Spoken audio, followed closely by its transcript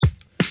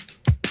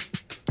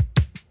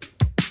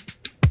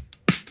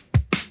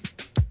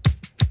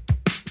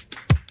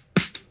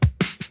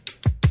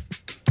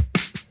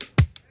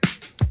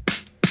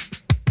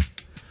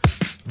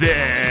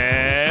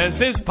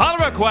This is Pull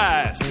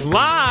Request,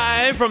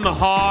 live from the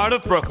heart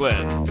of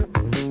Brooklyn.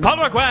 Pull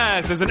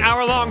Request is an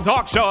hour-long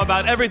talk show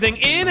about everything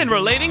in and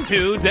relating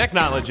to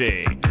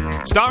technology.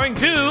 Starring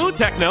two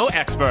techno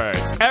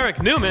experts,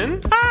 Eric Newman,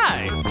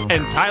 hi,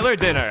 and Tyler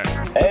Dinner.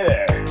 Hey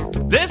there.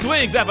 This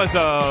week's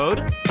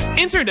episode,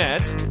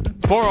 Internet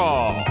for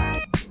All.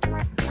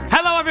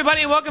 Hello,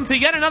 everybody, and welcome to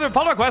yet another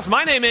Pull Request.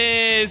 My name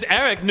is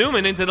Eric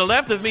Newman, and to the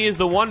left of me is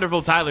the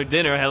wonderful Tyler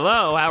Dinner.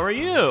 Hello, how are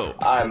you?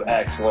 I'm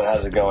excellent.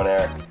 How's it going,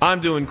 Eric?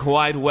 I'm doing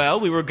quite well.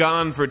 We were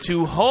gone for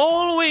 2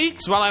 whole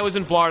weeks while I was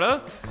in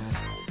Florida.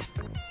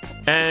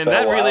 And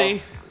that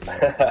really...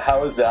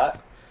 How was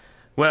that?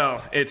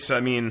 Well,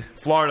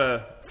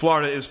 Florida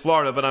is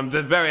Florida, but I'm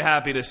very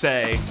happy to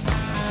say... Intro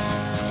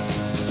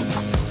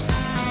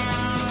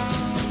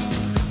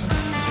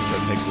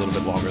takes a little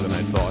bit longer than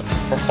I thought.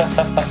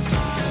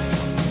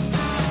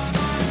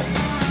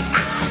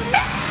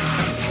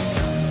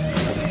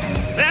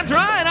 That's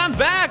right, I'm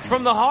back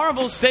from the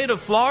horrible state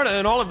of Florida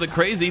and all of the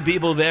crazy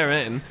people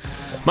therein.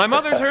 My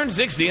mother turned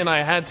 60 and I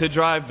had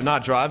to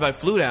I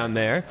flew down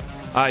there.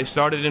 I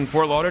started in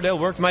Fort Lauderdale,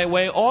 worked my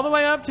way all the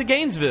way up to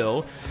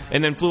Gainesville,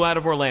 and then flew out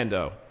of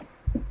Orlando.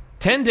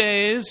 10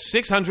 days,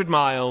 600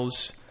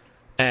 miles,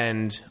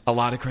 and a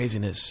lot of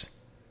craziness.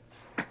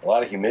 A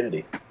lot of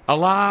humidity. A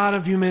lot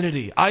of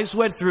humidity. I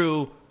sweat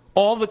through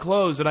all the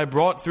clothes that I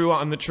brought through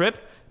on the trip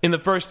in the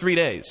first 3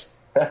 days.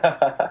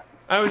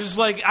 I was just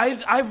like,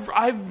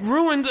 I've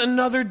ruined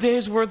another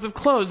day's worth of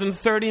clothes in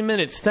 30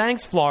 minutes.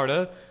 Thanks,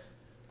 Florida.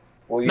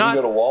 Well, you can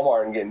go to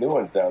Walmart and get new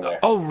ones down there.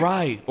 Oh,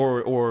 right.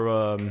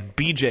 Or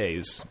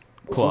BJ's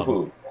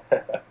Club.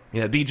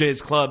 Yeah,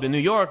 BJ's Club in New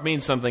York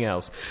means something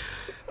else.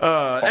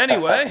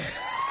 Anyway.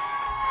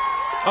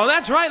 Oh,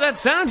 that's right. That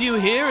sound you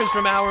hear is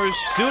from our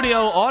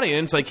studio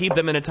audience. I keep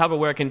them in a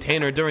Tupperware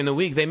container during the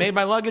week. They made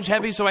my luggage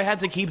heavy, so I had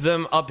to keep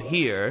them up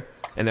here,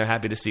 and they're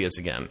happy to see us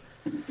again.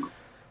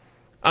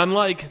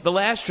 Unlike the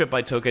last trip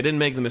I took, I didn't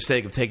make the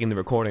mistake of taking the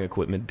recording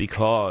equipment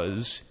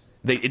because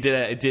it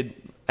did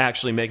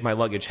actually make my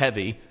luggage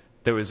heavy.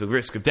 There was a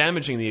risk of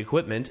damaging the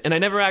equipment, and I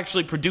never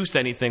actually produced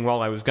anything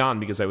while I was gone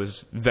because I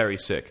was very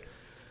sick.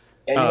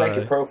 And you might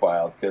get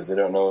profiled because they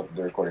don't know what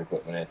the recording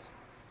equipment is.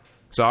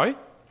 Sorry?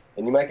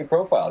 And you might get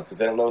profiled because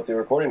they don't know what the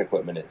recording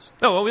equipment is.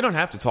 No, well, we don't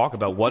have to talk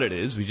about what it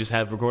is. We just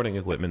have recording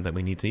equipment that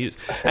we need to use.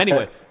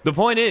 Anyway, the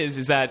point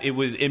is that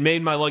it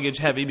made my luggage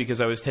heavy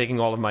because I was taking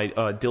all of my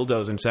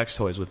dildos and sex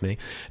toys with me,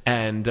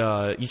 and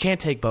you can't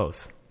take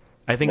both.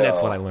 I think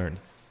that's what I learned.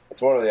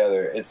 It's one or the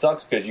other. It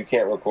sucks because you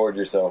can't record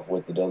yourself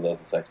with the dildos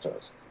and sex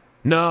toys.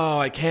 No,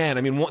 I can't.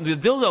 I mean, the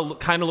dildo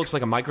kind of looks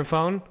like a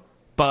microphone,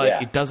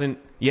 but it doesn't.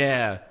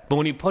 Yeah, but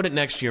when you put it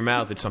next to your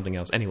mouth, it's something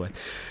else. Anyway,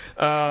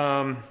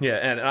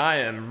 and I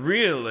am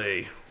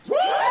really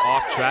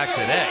off track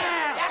today.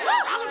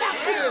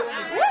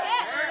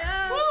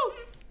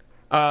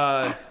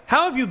 How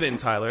have you been,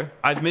 Tyler?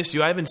 I've missed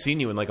you. I haven't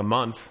seen you in like a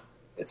month.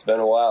 It's been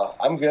a while.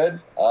 I'm good.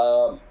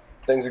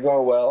 Things are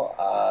going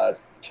well.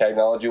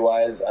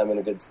 Technology-wise, I'm in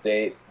a good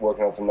state.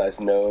 Working on some nice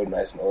Node,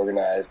 nice and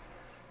organized.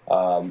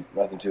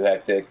 Nothing too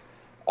hectic.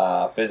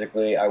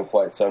 Physically, I'm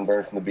quite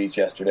sunburned from the beach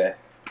yesterday.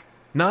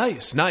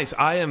 Nice.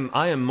 I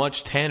am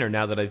much tanner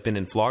now that I've been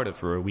in Florida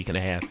for a week and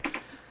a half.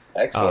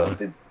 Excellent.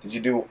 Did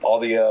you do all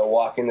the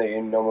walking that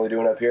you're normally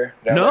doing up here?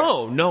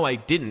 No, I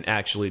didn't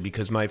actually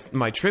because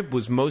my trip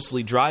was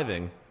mostly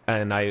driving,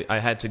 and I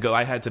had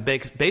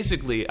to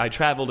basically I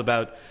traveled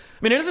about. I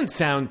mean, it doesn't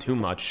sound too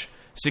much.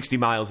 60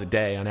 miles a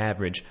day on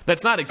average.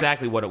 That's not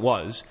exactly what it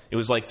was. It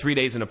was like 3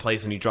 days in a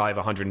place and you drive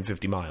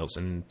 150 miles,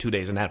 and 2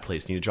 days in that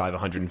place and you drive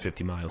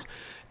 150 miles.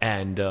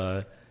 And,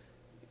 so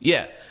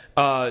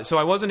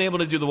I wasn't able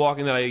to do the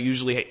walking that I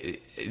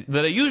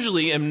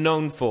usually am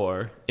known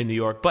for in New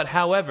York. But,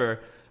 however,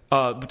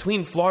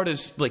 between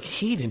Florida's like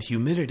heat and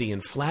humidity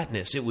and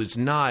flatness, it was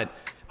not...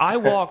 I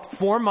walked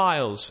 4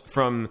 miles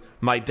from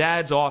my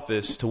dad's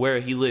office to where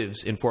he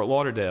lives in Fort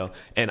Lauderdale,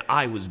 and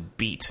I was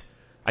beat.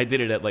 I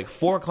did it at like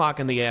 4 o'clock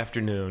in the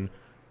afternoon.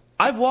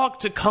 I've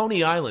walked to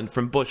Coney Island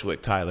from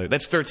Bushwick, Tyler.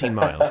 That's 13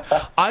 miles.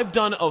 I've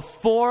done a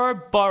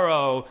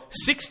 4-borough,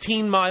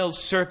 16-mile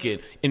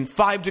circuit in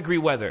 5-degree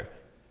weather.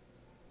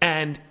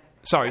 And,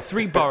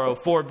 3-borough,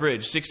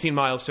 4-bridge,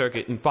 16-mile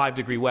circuit in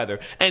 5-degree weather.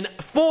 And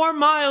 4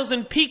 miles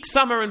in peak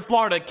summer in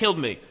Florida killed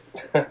me.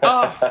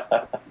 Well,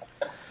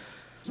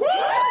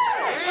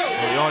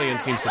 the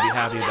audience seems to be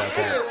happy about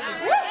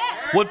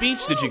that. What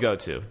beach did you go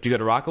to? Did you go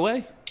to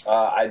Rockaway?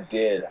 I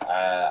did.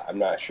 I'm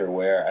not sure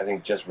where. I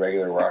think just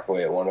regular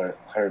Rockaway at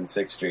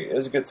 106th Street. It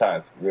was a good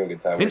time. Real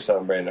good time. We were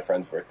celebrating a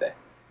friend's birthday.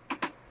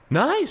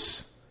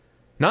 Nice.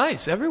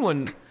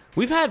 Everyone,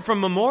 we've had from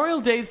Memorial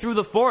Day through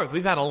the 4th,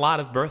 we've had a lot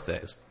of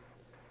birthdays.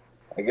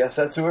 I guess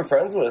that's who we're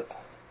friends with.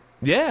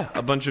 Yeah,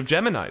 a bunch of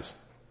Geminis.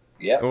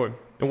 Yeah.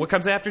 And what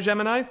comes after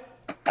Gemini?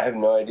 I have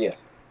no idea.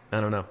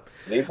 I don't know.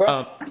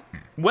 Libra?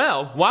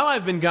 Well, while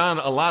I've been gone,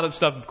 a lot of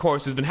stuff, of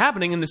course, has been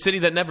happening in the city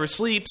that never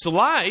sleeps,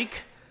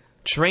 like...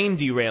 train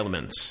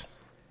derailments.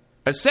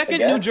 A second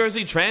New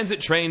Jersey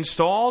Transit train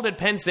stalled at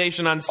Penn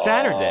Station on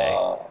Saturday.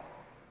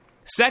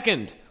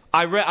 Second,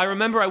 I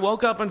remember I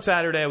woke up on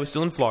Saturday. I was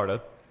still in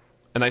Florida,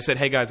 and I said,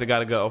 "Hey guys, I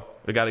gotta go.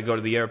 I gotta go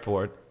to the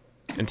airport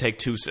and take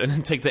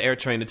the air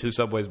train to 2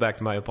 subways back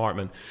to my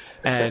apartment."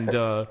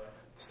 And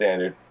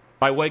Standard.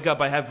 I wake up,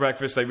 I have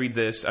breakfast, I read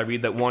this. I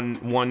read that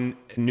one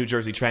New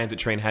Jersey Transit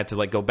train had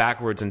to go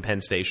backwards in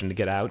Penn Station to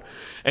get out,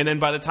 and then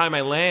by the time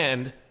I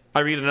land, I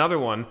read another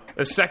one,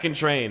 a second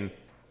train,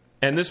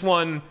 and this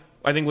one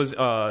I think was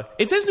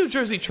it says New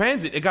Jersey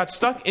Transit. It got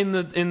stuck in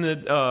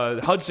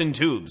the Hudson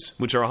Tubes,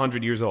 which are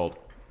 100 years old.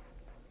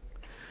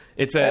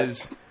 It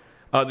says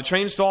the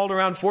train stalled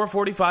around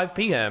 4:45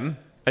 p.m.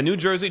 A New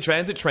Jersey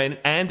Transit train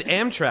and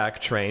Amtrak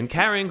train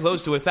carrying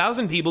close to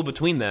 1,000 people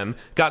between them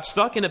got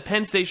stuck in a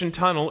Penn Station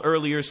tunnel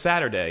earlier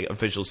Saturday,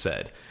 officials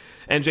said.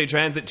 NJ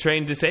Transit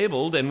train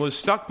disabled and was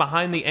stuck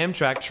behind the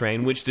Amtrak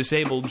train, which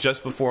disabled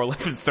just before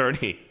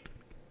 11:30.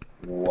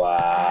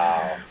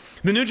 Wow.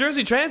 The New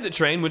Jersey Transit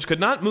train, which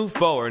could not move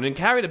forward and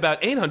carried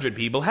about 800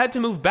 people, had to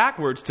move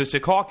backwards to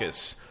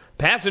Secaucus.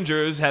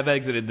 Passengers have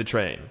exited the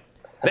train.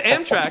 The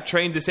Amtrak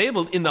train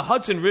disabled in the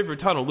Hudson River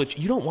Tunnel, which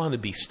you don't want to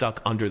be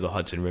stuck under the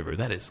Hudson River.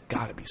 That has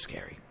got to be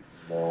scary.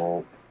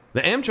 No. The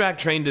Amtrak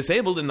train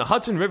disabled in the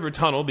Hudson River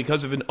Tunnel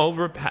because of an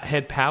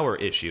overhead power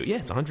issue. Yeah,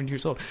 it's 100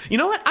 years old. You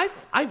know what?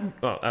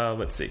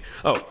 Let's see.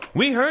 Oh,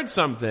 we heard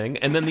something,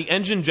 and then the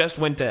engine just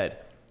went dead.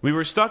 We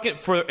were stuck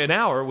for an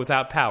hour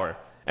without power.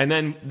 And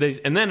then they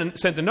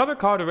sent another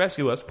car to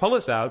rescue us, pull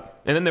us out,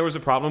 and then there was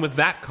a problem with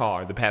that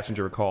car, the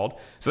passenger recalled.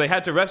 So they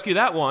had to rescue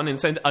that one and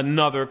send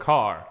another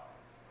car.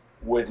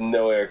 With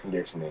no air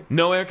conditioning.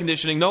 No air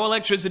conditioning, no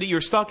electricity.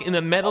 You're stuck in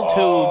a metal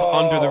tube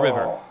under the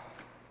river.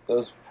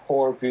 Those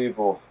poor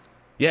people.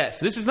 Yes,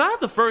 this is not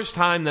the first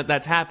time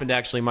that's happened,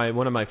 actually.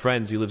 One of my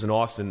friends, he lives in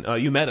Austin,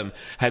 you met him,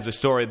 has a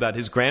story about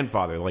his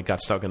grandfather, got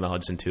stuck in the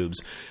Hudson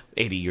Tubes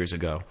 80 years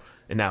ago,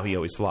 and now he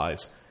always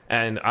flies.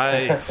 And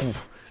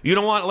you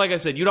don't want, like I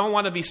said, you don't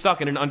want to be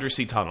stuck in an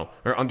undersea tunnel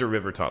or under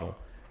river tunnel,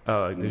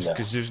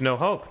 because there's no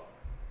hope.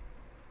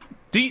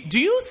 Do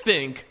you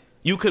think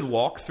you could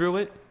walk through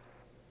it?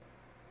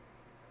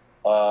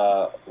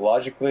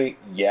 Logically,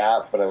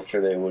 yeah, but I'm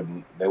sure they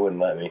wouldn't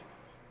let me.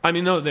 I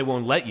mean, no, they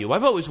won't let you.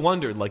 I've always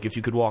wondered, if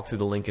you could walk through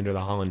the Lincoln or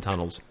the Holland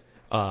tunnels,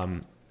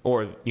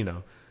 or,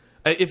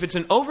 if it's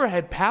an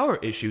overhead power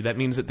issue, that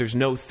means that there's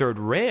no third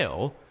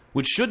rail,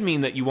 which should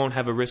mean that you won't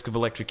have a risk of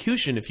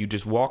electrocution if you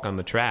just walk on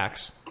the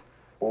tracks.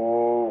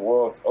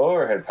 Well, if it's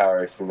overhead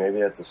power issue,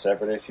 maybe that's a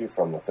separate issue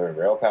from the third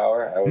rail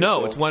power.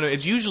 No,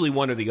 it's usually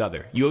one or the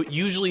other. You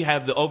usually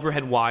have the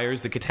overhead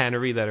wires, the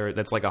catenary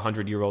that's like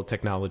 100-year-old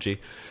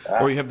technology,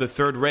 or you have the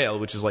third rail,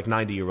 which is like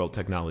 90-year-old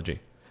technology.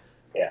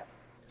 Yeah.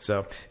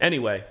 So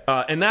anyway,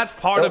 and that's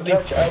part of the.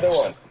 Don't touch either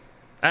one.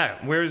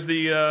 Where's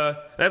the?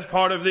 That's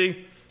part of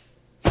the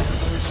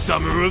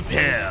Summer of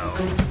Hell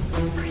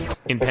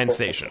in Penn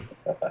Station.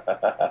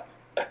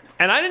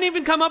 And I didn't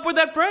even come up with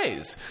that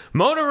phrase.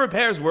 Motor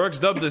Repairs Works,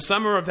 dubbed the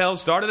Summer of Hell,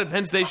 started at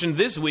Penn Station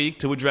this week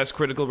to address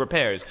critical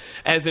repairs,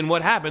 as in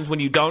what happens when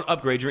you don't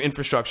upgrade your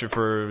infrastructure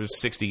for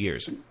 60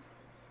 years.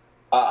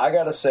 I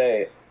gotta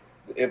say,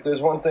 if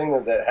there's one thing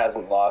that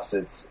hasn't lost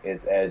its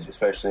edge,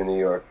 especially in New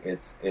York,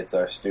 it's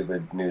our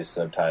stupid news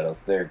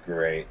subtitles. They're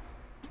great.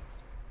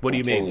 What do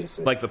you mean?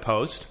 Like the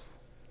Post?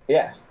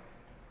 Yeah.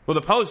 Well,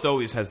 the Post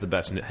always has the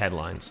best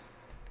headlines.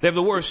 They have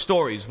the worst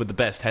stories with the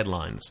best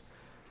headlines.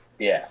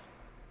 Yeah.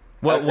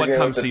 What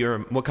comes to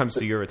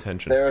your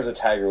attention? There was a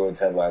Tiger Woods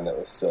headline that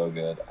was so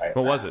good.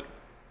 What was it?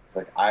 It's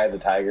like Eye of the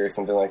Tiger or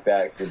something like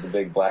that because of the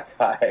big black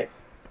eye.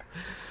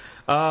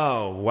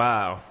 Oh,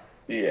 wow.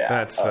 Yeah.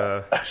 That's,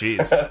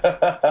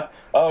 jeez.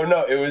 Oh,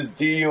 no, it was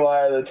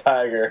DUI of the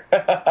Tiger.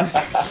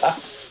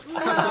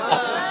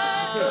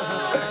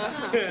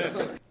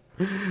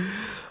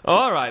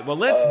 All right, well,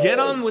 let's get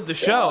on with the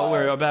show.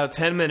 We're about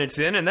 10 minutes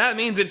in, and that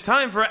means it's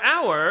time for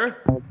our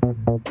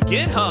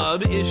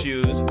GitHub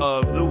Issues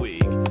of the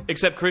Week.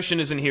 Except Christian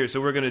isn't here,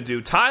 so we're going to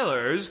do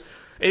Tyler's.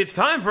 It's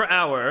time for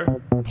our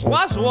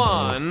Plus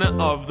One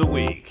of the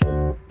Week.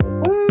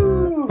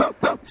 Woo!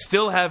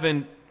 Still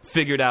haven't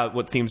figured out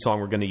what theme song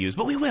we're going to use,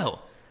 but we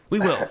will. We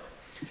will.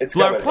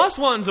 So our Plus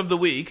Ones of the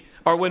Week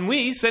are when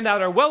we send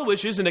out our well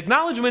wishes and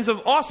acknowledgments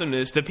of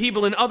awesomeness to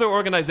people in other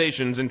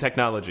organizations and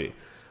technology.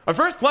 Our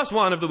first Plus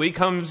One of the Week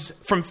comes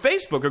from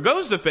Facebook, or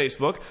goes to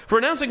Facebook, for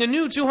announcing a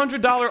new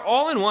 $200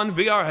 all-in-one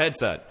VR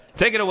headset.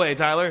 Take it away,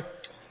 Tyler.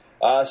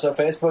 So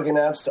Facebook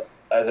announced,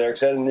 as Eric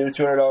said, a new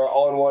 $200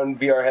 all-in-one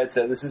VR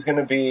headset. This is going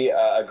to be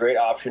a great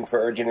option for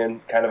urging in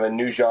kind of a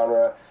new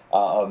genre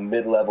of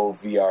mid-level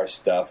VR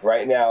stuff.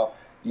 Right now,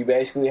 you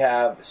basically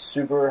have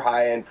super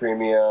high-end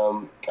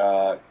premium,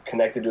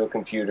 connected to a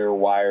computer,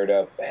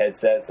 wired-up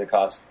headsets that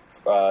cost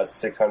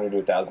 $600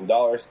 to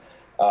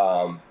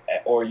 $1,000.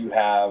 Or you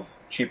have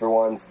cheaper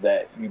ones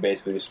that you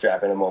basically just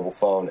strap in a mobile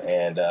phone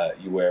and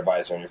you wear a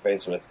visor on your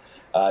face with.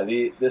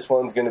 This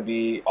one's going to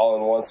be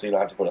all-in-one, so you don't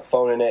have to put a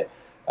phone in it,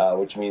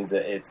 which means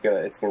that it's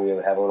going to be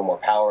able to have a little more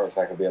power. It's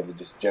not going to be able to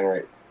just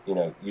generate,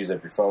 use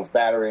up your phone's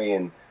battery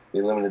and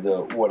be limited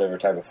to whatever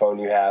type of phone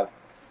you have.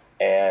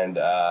 And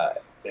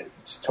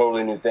it's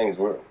totally new things.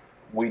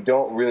 We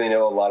don't really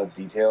know a lot of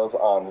details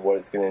on what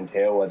it's going to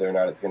entail, whether or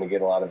not it's going to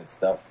get a lot of its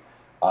stuff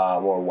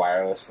more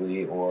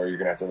wirelessly, or you're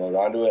going to have to load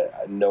onto it.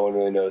 No one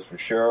really knows for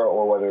sure,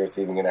 or whether it's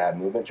even going to have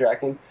movement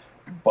tracking.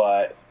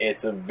 But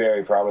it's a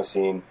very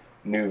promising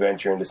new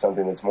venture into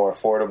something that's more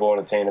affordable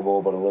and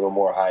attainable, but a little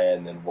more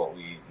high-end than what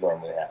we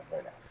normally have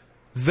right now.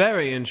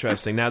 Very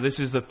interesting. Now, this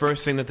is the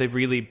first thing that they've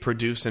really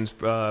produced since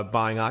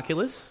buying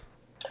Oculus?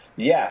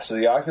 Yeah, so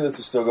the Oculus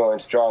is still going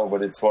strong,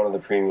 but it's one of the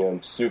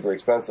premium, super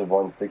expensive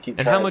ones. They keep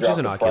and trying how much to is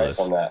an drop the Oculus?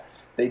 price on that.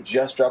 They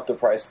just dropped the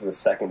price for the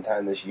second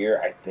time this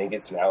year. I think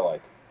it's now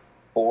like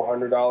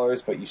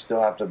 $400, but you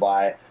still have to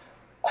buy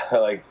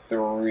like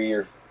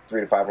 $300 to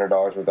 $500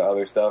 worth of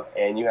other stuff,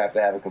 and you have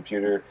to have a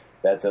computer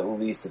that's at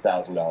least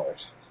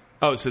 $1,000.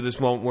 Oh, so this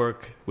won't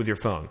work with your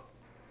phone?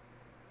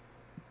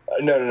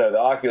 No. The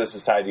Oculus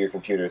is tied to your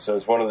computer. So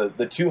it's one of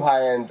the two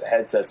high-end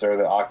headsets are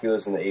the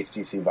Oculus and the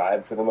HTC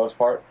Vive for the most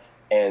part,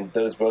 and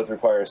those both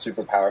require a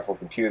super powerful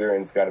computer,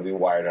 and it's got to be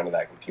wired onto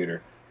that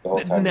computer the whole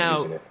time you're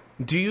using it.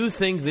 Do you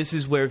think this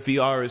is where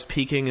VR is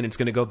peaking and it's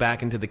going to go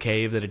back into the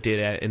cave that it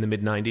did in the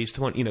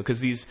mid-90s? You know,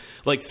 because these,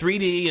 like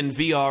 3D and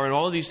VR and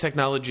all of these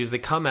technologies, they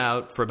come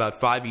out for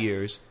about 5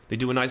 years, they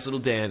do a nice little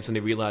dance, and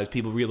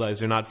people realize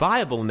they're not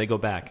viable, and they go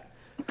back.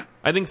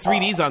 I think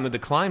 3D's on the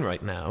decline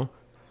right now.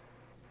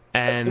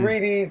 And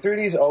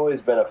 3D's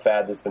always been a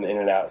fad that's been in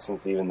and out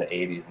since even the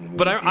 80s. And the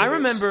but I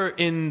remember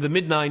in the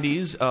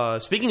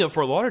mid-90s, speaking of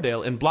Fort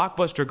Lauderdale, in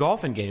Blockbuster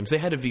Golfing Games, they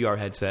had a VR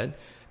headset.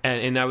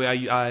 And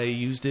I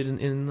used it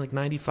in like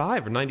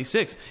 95 or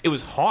 96. It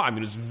was hard. I mean,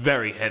 it was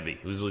very heavy.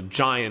 It was a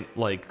giant,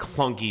 like,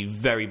 clunky,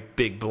 very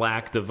big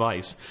black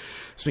device.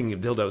 Speaking of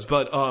dildos.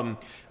 But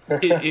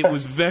it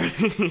was very...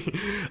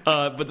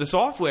 but the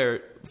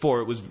software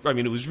for it was... I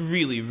mean, it was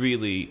really,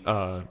 really...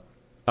 what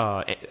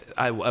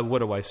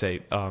do I say?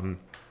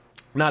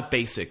 Not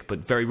basic, but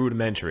very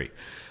rudimentary.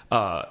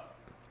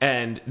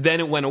 And then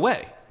it went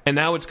away. And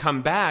now it's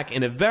come back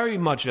in a very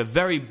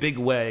big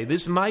way.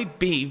 This might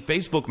be,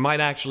 Facebook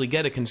might actually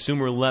get a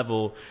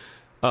consumer-level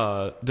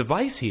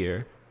device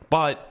here,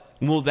 but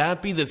will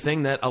that be the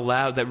thing that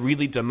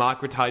really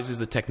democratizes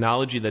the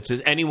technology that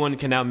says anyone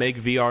can now make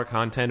VR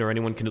content or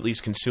anyone can at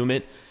least consume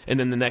it, and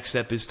then the next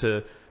step is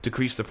to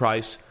decrease the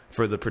price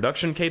for the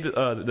production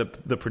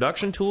the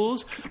production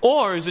tools?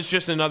 Or is it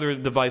just another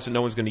device that no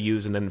one's going to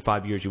use, and then in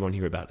 5 years you won't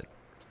hear about it?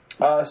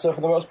 So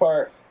for the most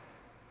part,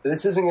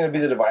 this isn't going to be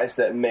the device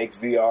that makes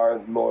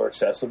VR more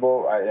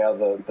accessible. Right now,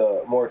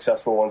 the more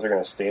accessible ones are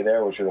going to stay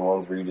there, which are the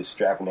ones where you just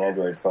strap an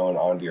Android phone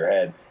onto your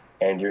head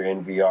and you're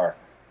in VR.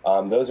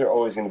 Those are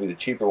always going to be the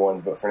cheaper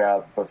ones, but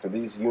for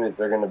these units,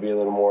 they're going to be a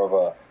little more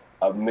of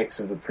a mix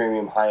of the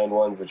premium high-end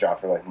ones, which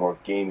offer like more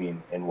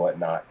gaming and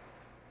whatnot.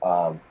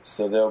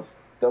 So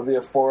there'll be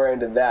a foray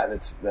into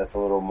that's a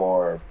little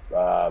more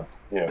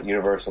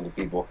universal to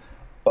people,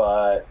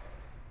 but.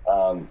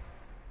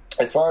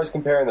 As far as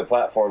comparing the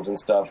platforms and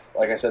stuff,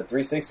 like I said,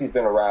 360's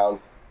been around,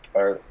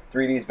 or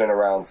 3D's been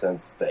around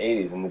since the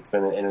 80s, and it's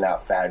been an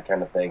in-and-out fad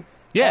kind of thing.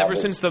 Yeah, ever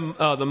since the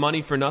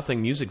Money for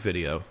Nothing music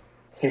video.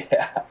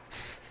 Yeah.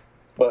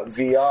 But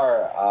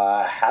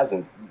VR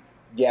hasn't.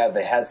 Yeah,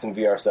 they had some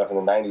VR stuff in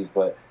the 90s,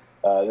 but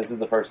this is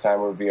the first time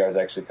where VR has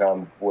actually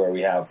come where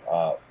we have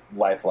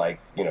lifelike,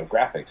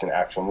 graphics and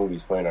actual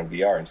movies playing on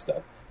VR and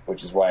stuff,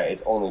 which is why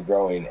it's only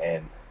growing,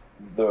 and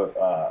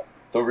the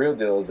real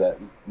deal is that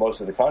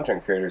most of the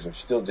content creators are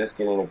still just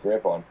getting a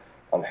grip on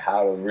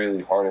how to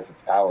really harness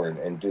its power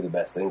and do the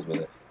best things with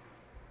it.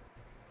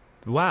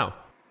 Wow.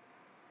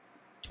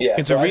 Yeah,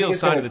 it's a real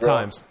sign of the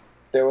times.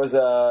 There was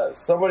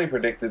somebody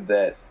predicted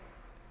that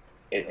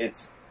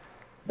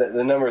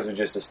the numbers are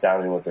just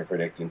astounding what they're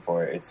predicting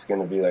for it. It's going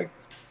to be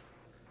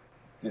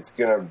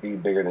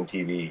bigger than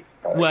TV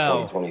by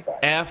 2025.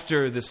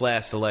 After this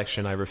last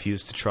election, I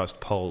refuse to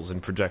trust polls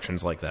and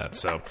projections like that.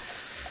 So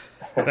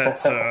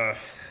that's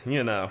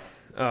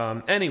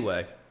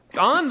anyway,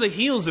 on the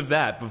heels of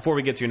that, before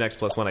we get to your next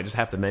plus one, I just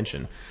have to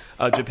mention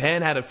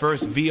Japan had a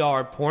first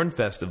VR porn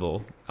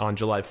festival on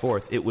July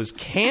 4th. It was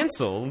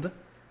canceled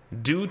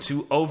due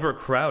to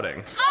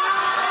overcrowding.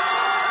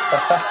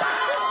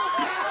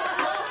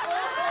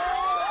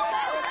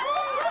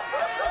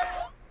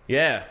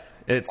 Yeah,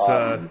 it's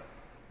awesome.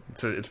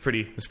 It's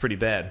pretty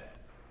bad.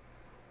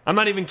 I'm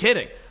not even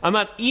kidding.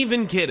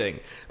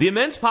 The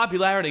immense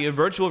popularity of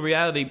virtual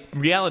reality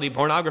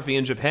pornography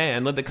in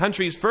Japan led the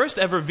country's first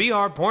ever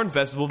VR porn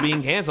festival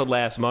being canceled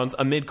last month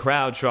amid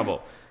crowd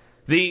trouble.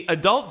 The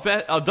Adult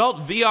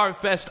VR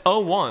Fest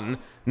 01,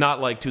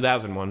 not like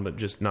 2001, but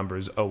just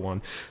numbers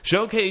 01,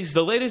 showcased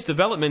the latest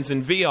developments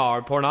in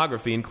VR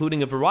pornography,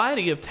 including a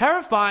variety of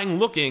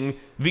terrifying-looking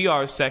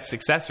VR sex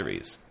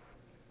accessories.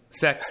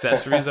 Sex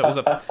accessories? That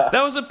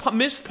was a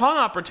missed pun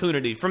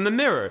opportunity from the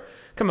Mirror.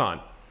 Come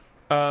on.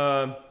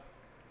 The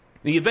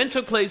event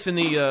took place in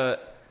the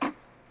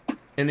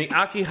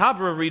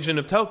Akihabara region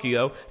of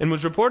Tokyo and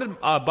was reported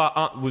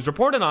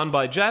on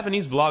by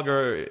Japanese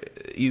blogger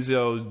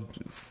Izo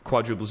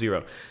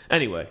 *0.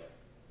 Anyway,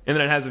 and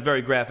then it has a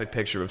very graphic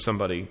picture of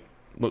somebody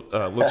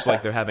looks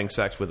like they're having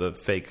sex with a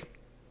fake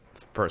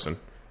person.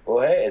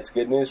 Well, hey, it's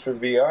good news for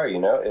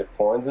VR. If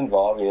porn's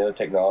involved, the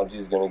technology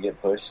is going to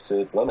get pushed to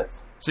its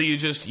limits. So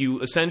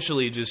you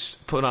essentially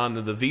just put on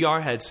the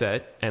VR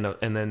headset and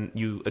then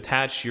you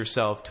attach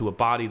yourself to a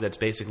body that's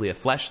basically a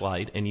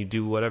fleshlight, and you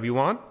do whatever you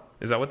want.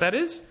 Is that what that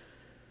is?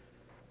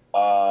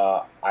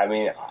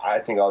 I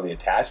think all the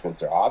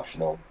attachments are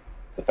optional.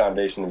 The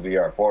foundation of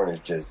VR porn is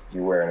just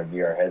you wearing a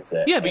VR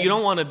headset. Yeah, but you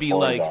don't want to be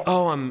like,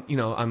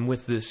 I'm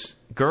with this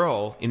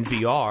girl in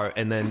VR,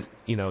 and then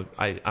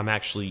I'm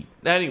actually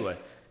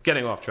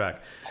getting off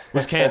track. It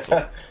was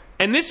canceled,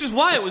 and this is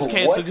why it was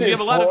canceled, because you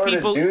have a lot of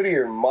people. Do to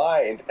your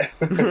mind.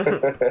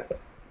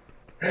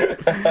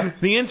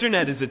 The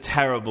internet is a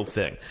terrible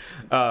thing.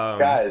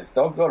 Guys,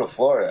 don't go to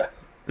Florida.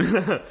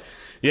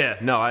 Yeah,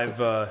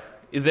 no,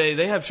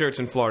 they have shirts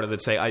in Florida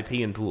that say "I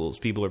pee in pools."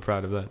 People are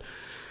proud of that.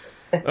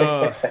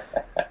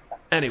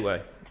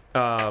 Anyway,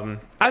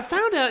 I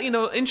found out,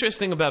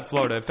 interesting about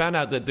Florida. I found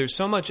out that there's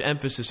so much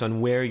emphasis on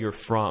where you're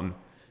from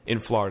in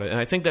Florida, and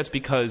I think that's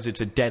because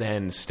it's a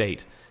dead-end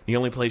state. The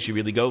only place you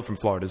really go from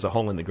Florida is a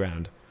hole in the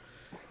ground.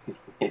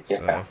 Yeah.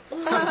 So.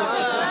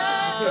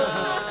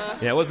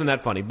 Yeah, it wasn't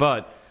that funny,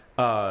 but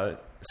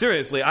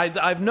seriously,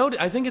 I've noted.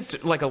 I think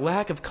it's like a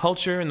lack of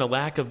culture and the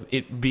lack of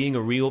it being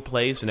a real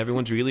place, and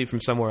everyone's really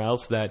from somewhere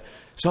else. That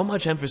so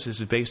much emphasis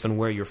is based on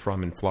where you're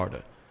from in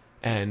Florida,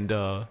 and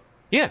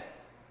yeah.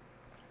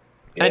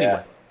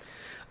 Anyway,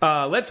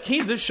 let's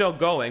keep this show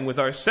going with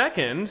our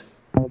second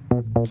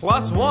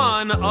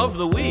 +1 of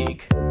the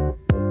week.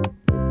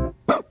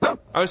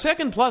 Our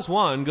second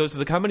 +1 goes to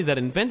the company that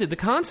invented the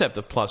concept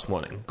of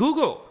 +1ing,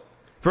 Google,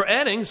 for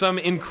adding some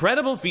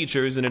incredible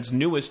features in its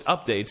newest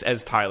updates,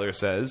 as Tyler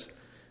says,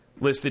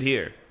 listed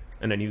here.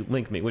 And then you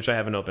link me, which I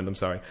haven't opened, I'm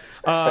sorry.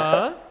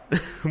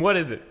 What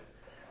is it?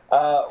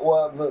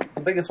 Well,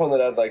 the biggest one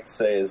that I'd like to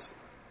say is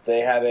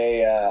they have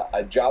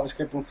a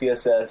JavaScript and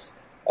CSS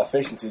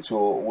efficiency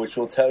tool, which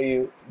will tell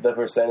you the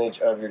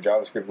percentage of your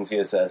JavaScript and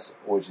CSS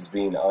which is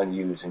being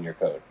unused in your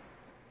code.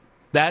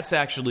 That's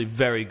actually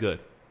very good.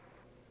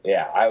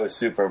 Yeah, I was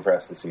super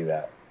impressed to see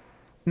that.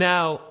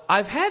 Now,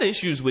 I've had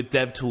issues with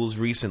DevTools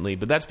recently,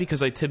 but that's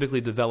because I typically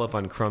develop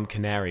on Chrome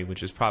Canary,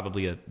 which is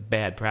probably a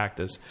bad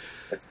practice.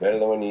 It's better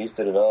than when you used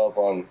to develop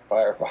on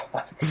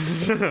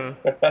Firefox.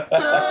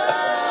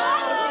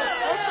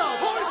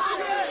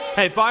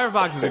 Hey,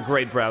 Firefox is a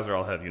great browser,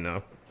 I'll have you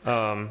know.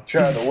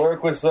 Trying to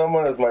work with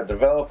someone as my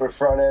developer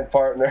front-end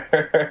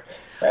partner.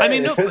 Hey,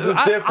 this is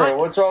different.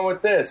 What's wrong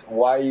with this?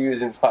 Why are you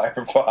using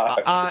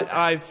Firefox?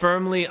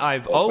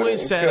 I've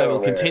always said, I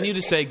will continue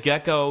to say,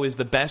 Gecko is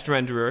the best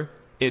renderer.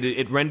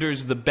 It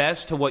renders the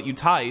best to what you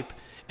type,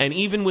 and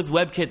even with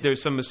WebKit,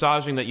 there's some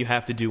massaging that you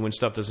have to do when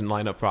stuff doesn't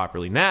line up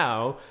properly.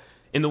 Now,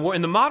 in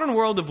the modern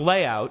world of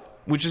layout,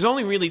 which has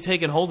only really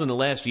taken hold in the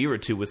last year or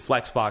two with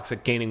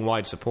Flexbox gaining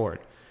wide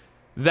support,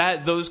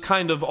 that those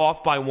kind of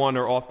off by one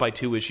or off by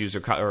two issues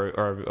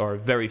are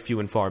very few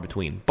and far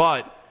between.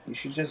 But you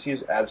should just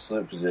use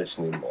absolute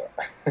positioning more.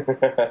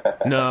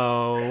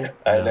 No.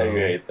 I know you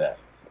hate that.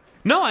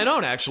 No, I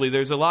don't actually.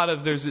 There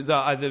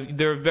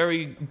are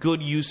very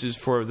good uses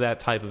for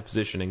that type of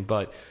positioning,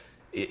 but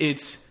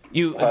it's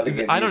you.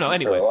 I don't know.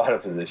 Anyway, for a lot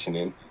of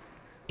positioning.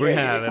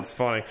 Yeah, that's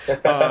funny.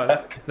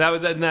 Like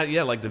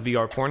the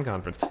VR porn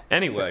conference.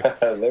 Anyway,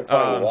 they're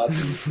finding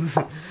lots of uses.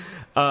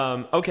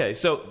 Okay,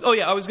 so,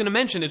 I was going to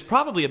mention it's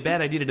probably a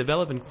bad idea to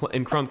develop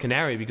in Chrome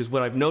Canary, because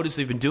what I've noticed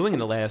they've been doing in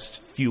the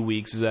last few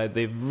weeks is that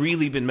they've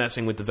really been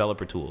messing with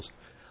developer tools.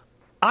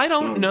 I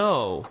don't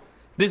know.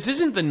 This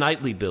isn't the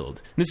nightly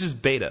build. This is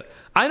beta.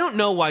 I don't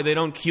know why they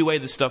don't QA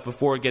the stuff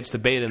before it gets to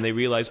beta and they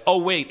realize, oh,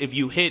 wait, if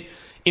you hit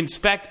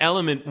inspect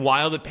element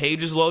while the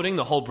page is loading,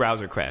 the whole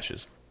browser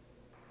crashes.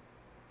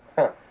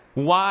 Huh.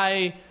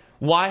 Why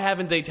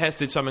haven't they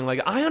tested something like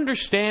that? I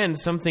understand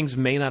some things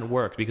may not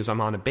work because I'm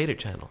on a beta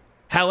channel.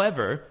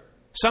 However,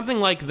 something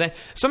like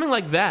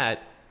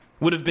that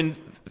would have been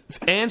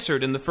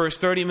answered in the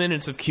first 30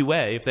 minutes of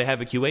QA if they have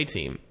a QA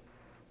team.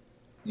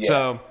 Yeah.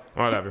 So,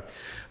 whatever.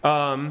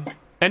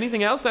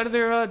 Anything else out of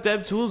their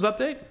DevTools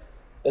update?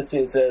 Let's see.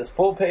 It says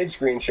full page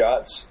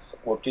screenshots.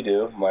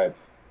 Whoop-de-doo.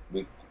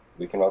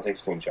 We can all take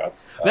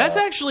screenshots. That's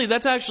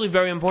actually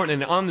very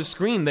important. And on the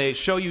screen, they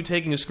show you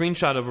taking a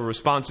screenshot of a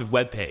responsive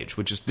web page,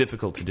 which is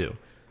difficult to do.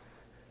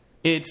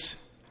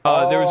 It's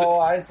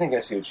I think I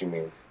see what you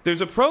mean.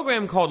 There's a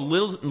program called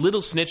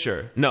Little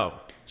Snitcher. No,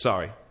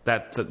 sorry,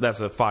 that's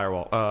a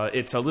firewall.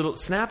 It's a Little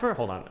Snapper.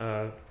 Hold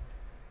on,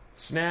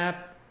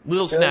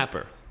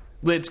 Snapper.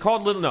 It's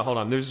called Little. No, hold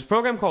on. There's this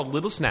program called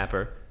Little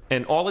Snapper,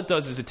 and all it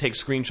does is it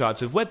takes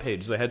screenshots of web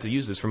pages. I had to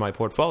use this for my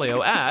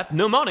portfolio at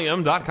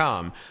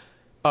pneumonium.com.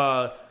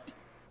 But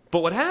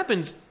what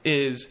happens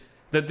is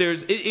that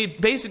it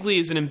basically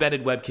is an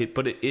embedded WebKit,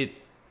 but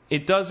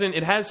it doesn't.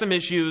 It has some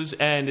issues,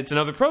 and it's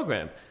another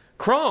program.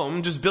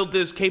 Chrome just built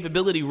this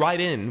capability right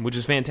in, which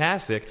is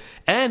fantastic.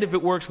 And if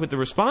it works with the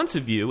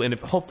responsive view, and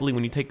if hopefully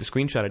when you take the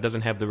screenshot, it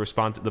doesn't have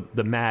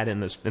the MAD in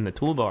the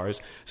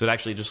toolbars, so it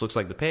actually just looks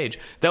like the page,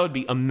 that would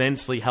be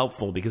immensely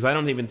helpful, because I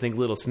don't even think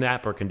Little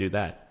Snapper can do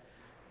that.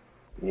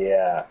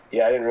 Yeah, I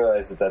didn't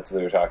realize that that's what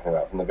they were talking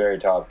about. From the very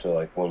top to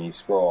like when you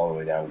scroll all the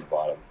way down to the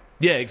bottom.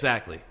 Yeah,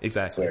 exactly. It's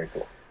very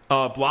cool.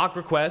 Block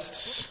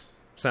requests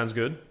sounds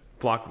good.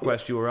 Block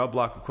request URL,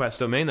 block request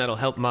domain. That'll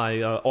help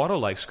my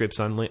auto-like scripts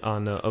on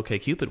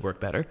OkCupid work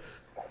better.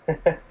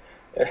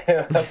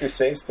 It'll help your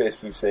safe space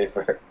be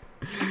safer.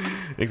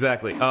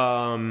 Exactly.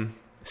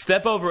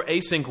 Step over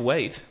async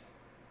wait.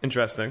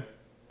 Interesting.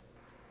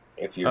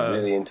 If you're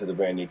really into the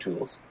brand new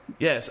tools.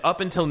 Yes, up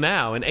until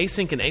now, and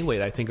async and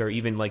await I think are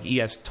even like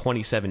ES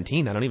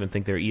 2017. I don't even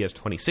think they're ES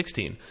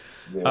 2016.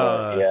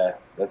 Yeah,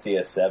 that's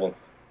ES7.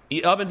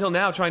 Up until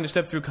now, trying to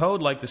step through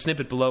code like the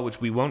snippet below, which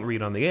we won't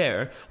read on the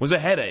air, was a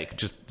headache.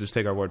 Just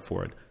take our word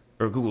for it,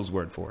 or Google's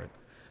word for it.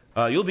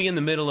 You'll be in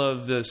the middle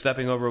of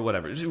stepping over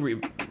whatever. You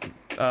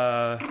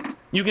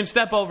can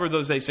step over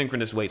those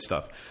asynchronous wait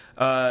stuff.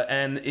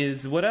 And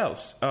is what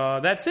else?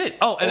 That's it.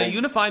 Oh, and a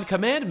unified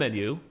command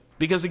menu,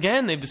 because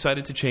again, they've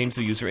decided to change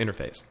the user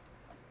interface.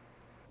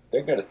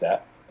 They're good at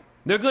that.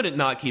 They're good at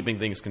not keeping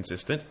things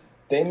consistent.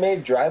 They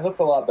made Drive look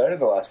a lot better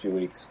the last few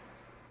weeks.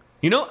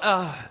 You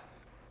know,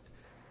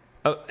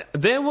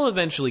 they will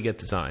eventually get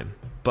design,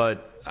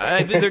 but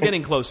I think they're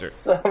getting closer.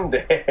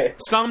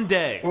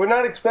 Someday. We're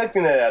not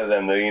expecting that out of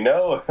them, though. You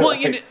know. Well,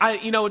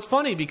 it's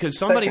funny because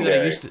somebody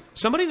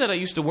that I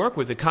used to work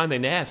with at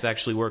Condé Nast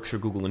actually works for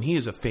Google, and he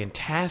is a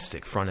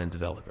fantastic front end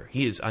developer.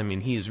 He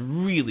is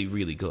really,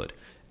 really good,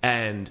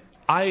 and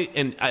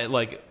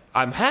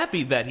I'm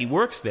happy that he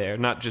works there,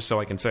 not just so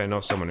I can say I know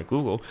someone at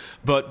Google,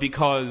 but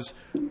because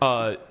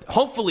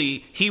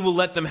hopefully he will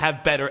let them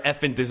have better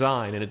effing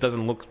design and it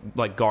doesn't look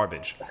like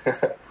garbage.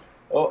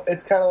 Well,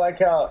 it's kind of like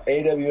how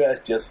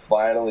AWS just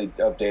finally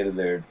updated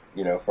their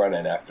front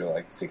end after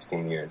like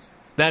 16 years.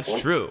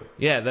 That's true.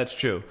 Yeah, that's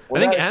true. I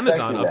think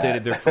Amazon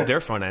updated their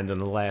front end in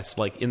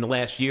the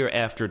last year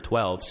after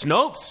 12.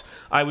 Snopes.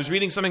 I was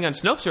reading something on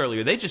Snopes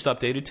earlier. They just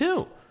updated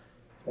too.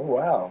 Oh,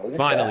 wow. Look at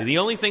Finally. that. The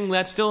only thing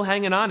that's still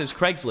hanging on is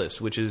Craigslist,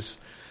 which is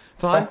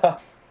fine.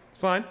 It's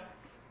fine.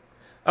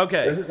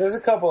 Okay. There's a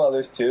couple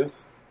others, too.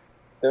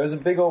 There was a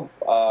big old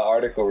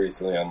article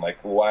recently on like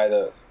why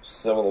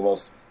some of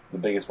the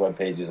biggest web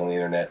pages on the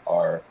internet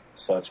are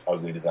such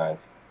ugly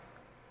designs.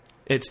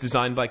 It's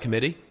designed by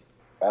committee?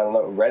 I don't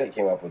know. Reddit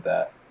came up with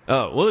that.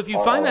 Oh, well, if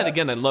you find that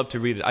again, I'd love to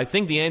read it. I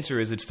think the answer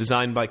is it's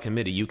designed by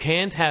committee. You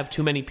can't have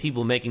too many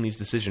people making these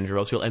decisions or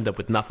else you'll end up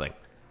with nothing.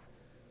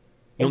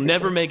 You'll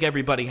never make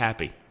everybody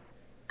happy.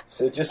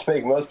 So just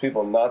make most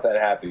people not that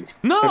happy.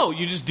 No,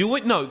 you just do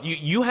it. No,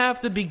 you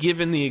have to be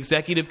given the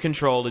executive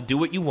control to do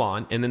what you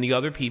want, and then the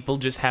other people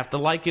just have to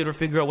like it or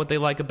figure out what they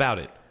like about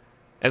it.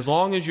 As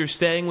long as you're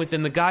staying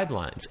within the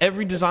guidelines.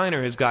 Every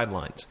designer has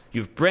guidelines.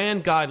 You have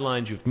brand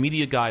guidelines, you have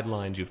media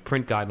guidelines, you have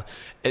print guidelines,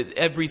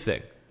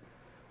 everything.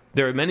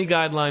 There are many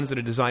guidelines that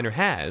a designer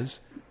has,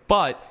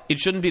 but it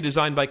shouldn't be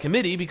designed by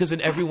committee because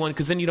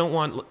then you don't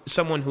want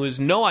someone who has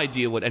no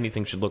idea what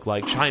anything should look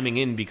like chiming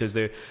in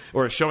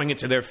or showing it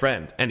to their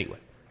friend. Anyway,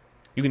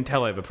 you can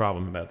tell I have a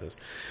problem about this.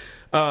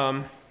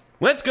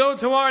 Let's go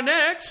to our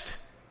next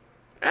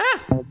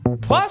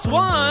plus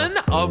one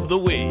of the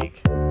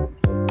week.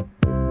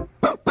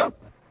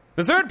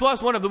 The third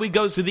plus one of the week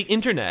goes to the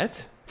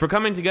internet for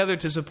coming together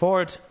to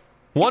support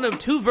one of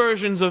two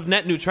versions of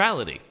net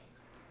neutrality.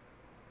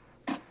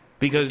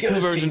 Because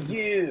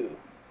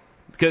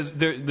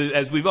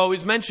as we've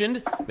always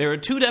mentioned, there are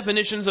two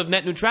definitions of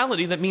net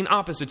neutrality that mean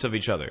opposites of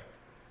each other.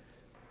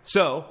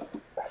 So,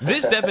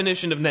 this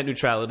definition of net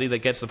neutrality that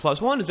gets the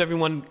plus one is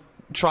everyone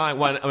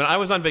I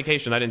was on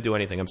vacation, I didn't do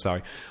anything, I'm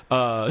sorry.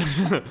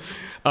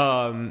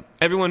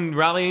 Everyone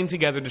rallying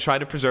together to try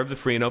to preserve the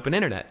free and open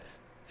internet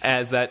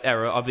as that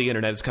era of the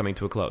internet is coming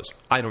to a close.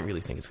 I don't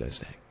really think it's going to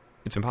stay.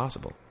 It's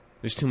impossible.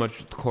 There's too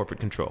much corporate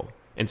control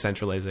and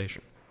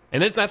centralization.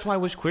 And that's why I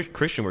wish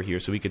Christian were here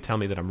so he could tell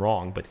me that I'm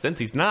wrong. But since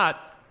he's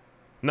not,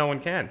 no one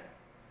can.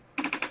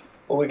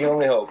 Well, we can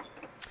only hope.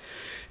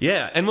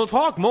 Yeah, and we'll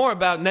talk more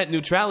about net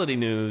neutrality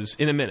news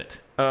in a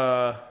minute.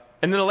 And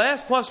then the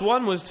last plus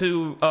one was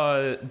to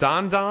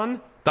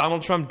Donald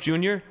Trump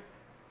Jr.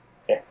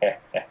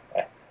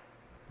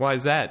 Why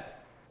is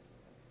that?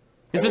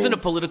 This isn't a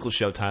political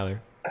show, Tyler.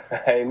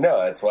 I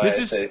know, that's why I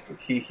say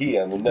he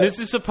on the note. This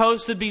is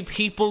supposed to be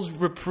people's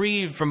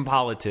reprieve from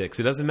politics.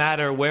 It doesn't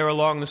matter where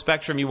along the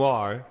spectrum you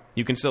are,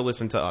 you can still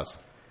listen to us,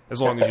 as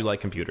long as you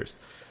like computers.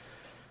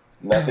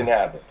 Nothing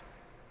happened.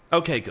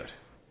 Okay, good.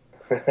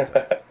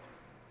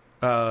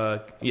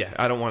 Yeah,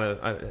 I don't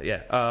want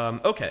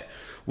to... okay.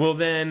 Well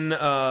then,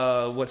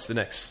 what's the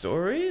next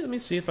story? Let me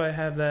see if I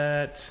have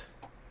that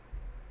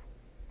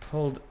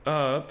pulled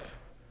up.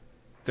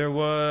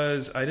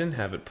 I didn't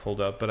have it pulled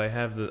up, but I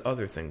have the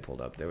other thing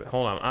pulled up. There.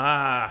 Hold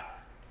on.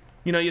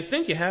 You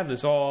think you have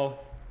this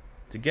all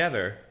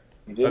together.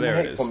 You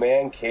didn't hit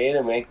Command K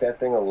to make that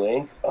thing a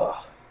link?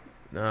 Ugh.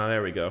 No,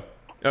 there we go.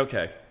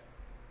 Okay.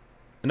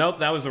 Nope,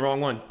 that was the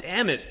wrong one.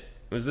 Damn it.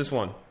 It was this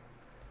one.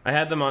 I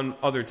had them on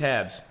other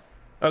tabs.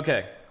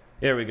 Okay,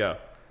 here we go.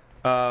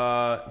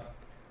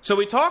 So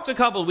we talked a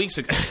couple of weeks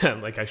ago,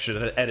 like I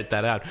should edit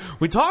that out.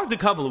 We talked a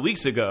couple of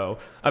weeks ago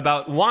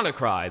about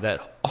WannaCry,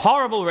 that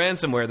horrible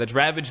ransomware that's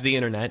ravaged the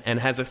internet and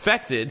has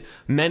affected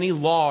many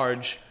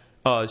large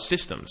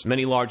systems,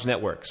 many large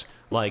networks,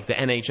 like the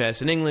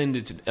NHS in England.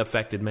 It's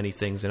affected many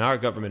things in our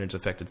government. It's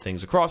affected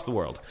things across the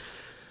world.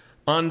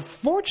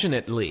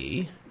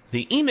 Unfortunately,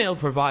 the email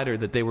provider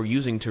that they were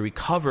using to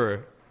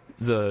recover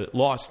the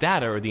lost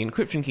data, or the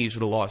encryption keys for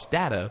the lost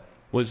data,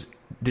 was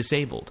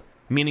disabled.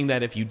 Meaning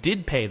that if you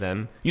did pay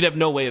them, you'd have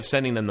no way of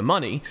sending them the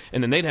money,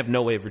 and then they'd have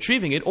no way of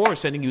retrieving it or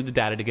sending you the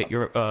data to get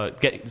your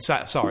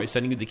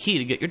sending you the key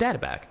to get your data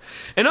back.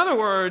 In other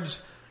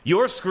words,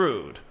 you're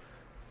screwed.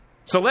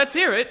 So let's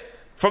hear it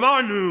from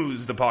our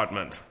news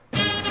department.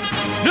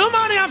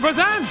 Pneumonia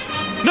presents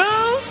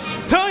News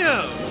to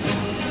Use.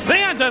 The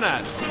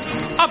Internet.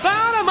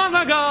 About a month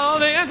ago,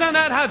 the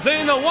Internet had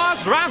seen the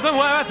worst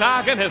ransomware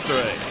attack in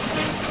history.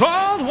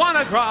 Called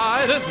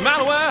WannaCry, this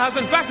malware has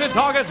infected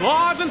targets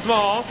large and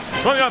small,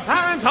 from your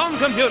parent home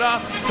computer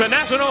to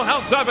national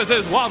health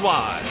services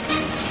worldwide.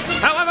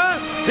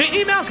 However, the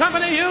email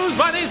company used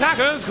by these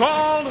hackers,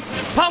 called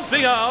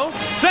Postio,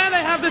 say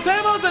they have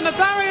disabled the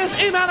nefarious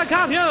email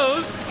account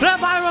used,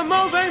 thereby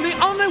removing the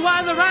only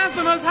way the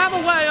ransomers have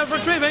a way of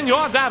retrieving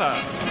your data.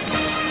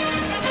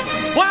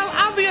 While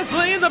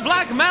obviously the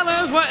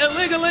blackmailers were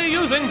illegally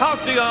using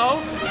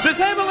Postio,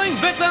 disabling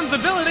victims'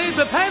 ability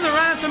to pay the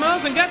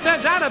ransomers and get their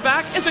data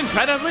back is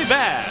incredibly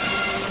bad.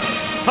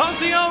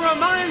 Postio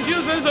reminds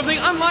users of the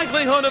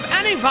unlikelihood of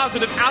any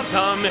positive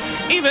outcome,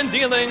 even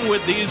dealing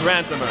with these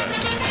ransomers.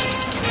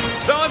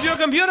 So if your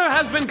computer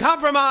has been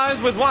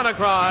compromised with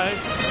WannaCry,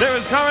 there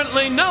is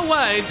currently no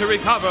way to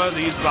recover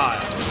these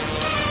files.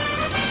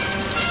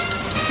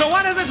 So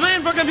what does this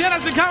mean for computer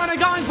security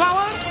going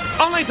forward?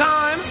 Only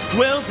time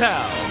will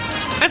tell.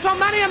 And so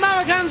many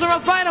Americans are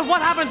afraid of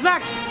what happens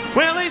next.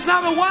 We at least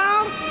know the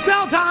world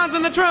still turns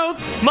and the truth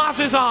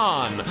marches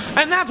on.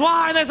 And that's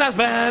why this has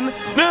been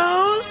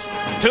News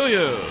to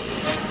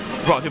Use.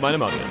 Brought to you by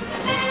Pneumonia.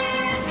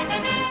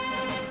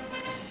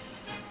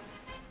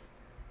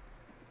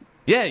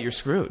 Yeah, you're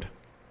screwed.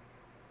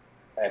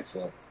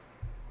 Excellent.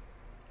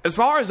 As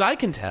far as I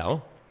can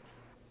tell,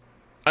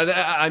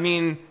 I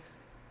mean,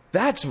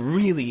 that's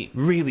really,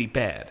 really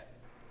bad.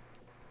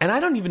 And I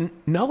don't even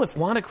know if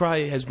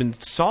WannaCry has been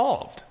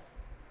solved.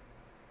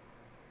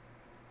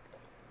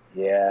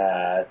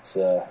 Yeah, it's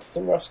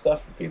some rough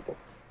stuff for people.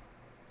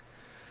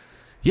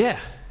 Yeah,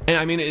 and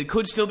I mean, it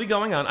could still be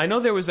going on. I know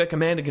there was a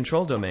command and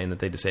control domain that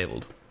they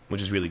disabled,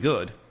 which is really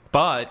good.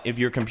 But if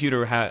your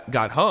computer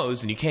got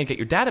hosed and you can't get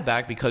your data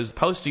back because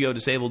Postio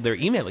disabled their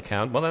email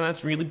account, well, then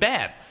that's really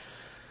bad.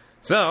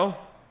 So,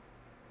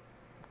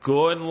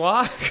 good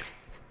luck.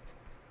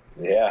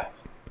 Yeah.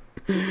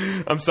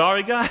 I'm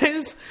sorry,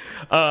 guys.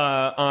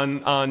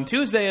 On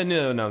Tuesday,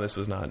 no, this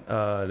was not.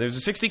 There's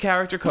a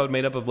 60-character code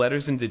made up of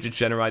letters and digits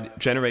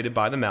generated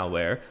by the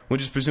malware,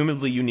 which is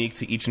presumably unique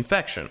to each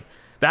infection.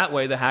 That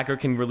way, the hacker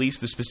can release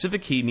the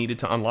specific key needed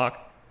to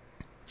unlock,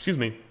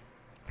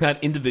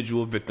 that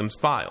individual victim's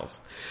files.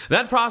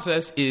 That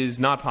process is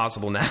not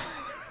possible now.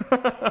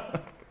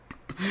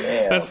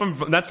 That's from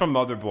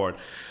Motherboard.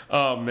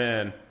 Oh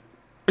man,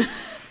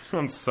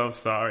 I'm so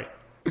sorry.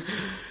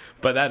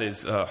 But that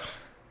is,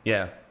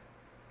 yeah.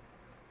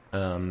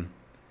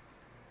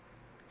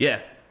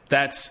 Yeah,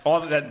 that's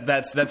all.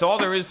 That's all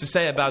there is to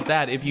say about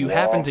that. If you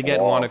happen to get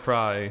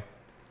WannaCry,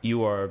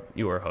 you are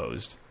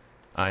hosed.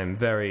 I'm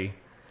very,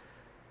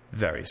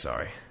 very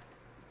sorry.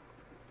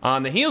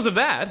 On the heels of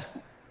that,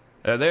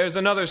 there's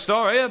another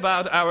story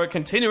about our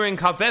continuing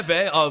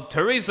covfefe of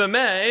Theresa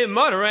May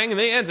murdering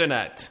the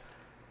internet.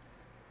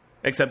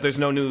 Except there's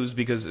no news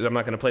because I'm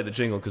not going to play the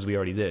jingle because we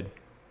already did.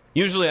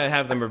 Usually I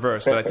have them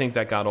reversed, but I think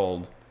that got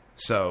old.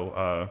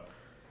 So,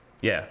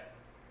 yeah.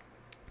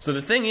 So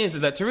the thing is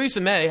that Theresa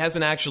May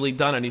hasn't actually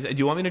done anything. Do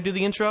you want me to do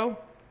the intro?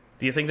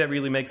 Do you think that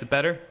really makes it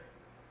better?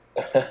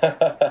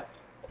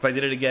 If I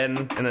did it again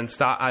and then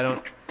stop, I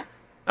don't...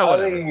 Oh, I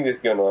think you can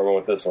just go normal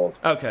with this one.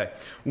 Okay.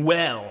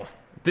 Well,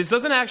 this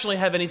doesn't actually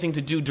have anything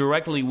to do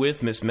directly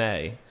with Miss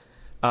May.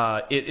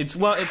 It's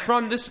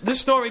from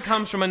this story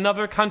comes from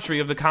another country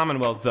of the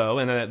Commonwealth, though,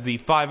 and the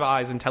Five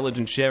Eyes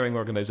Intelligence Sharing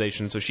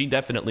Organization. So she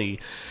definitely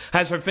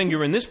has her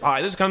finger in this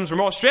pie. This comes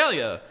from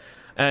Australia,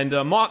 and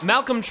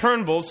Malcolm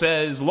Turnbull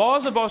says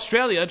laws of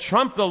Australia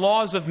trump the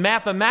laws of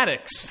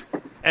mathematics,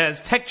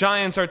 as tech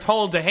giants are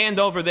told to hand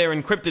over their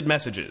encrypted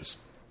messages.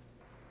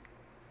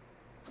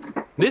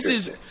 This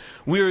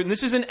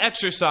is an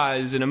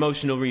exercise in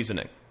emotional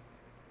reasoning.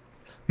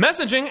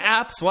 Messaging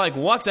apps like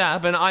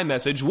WhatsApp and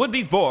iMessage would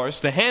be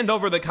forced to hand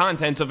over the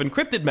contents of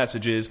encrypted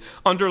messages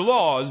under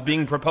laws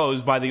being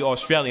proposed by the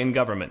Australian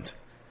government.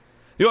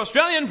 The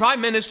Australian Prime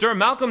Minister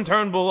Malcolm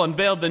Turnbull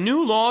unveiled the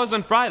new laws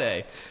on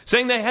Friday,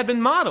 saying they had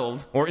been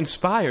modeled or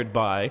inspired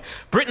by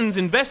Britain's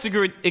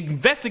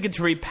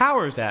Investigatory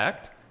Powers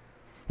Act,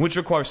 which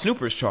requires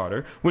Snooper's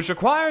Charter, which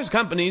requires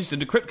companies to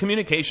decrypt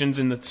communications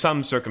in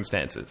some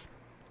circumstances.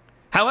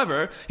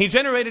 However, he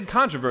generated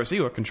controversy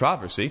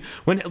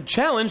when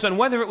challenged on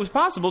whether it was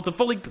possible to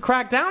fully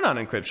crack down on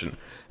encryption,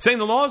 saying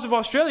the laws of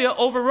Australia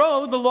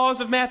overrode the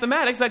laws of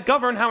mathematics that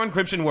govern how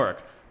encryption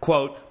work.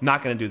 Quote,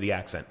 not going to do the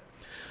accent.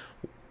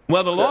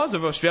 Well, the laws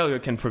of Australia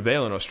can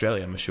prevail in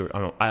Australia,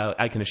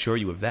 I can assure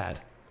you of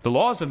that. The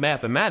laws of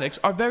mathematics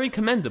are very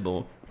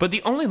commendable, but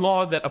the only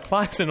law that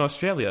applies in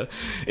Australia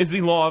is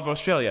the law of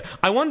Australia.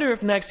 I wonder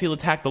if next he'll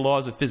attack the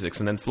laws of physics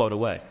and then float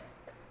away.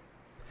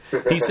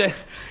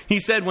 He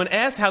said when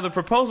asked how the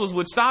proposals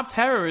would stop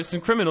terrorists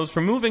and criminals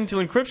from moving to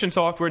encryption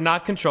software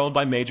not controlled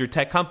by major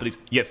tech companies.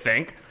 You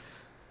think?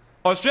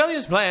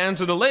 Australia's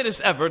plans are the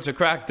latest effort to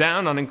crack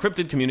down on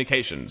encrypted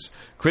communications.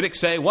 Critics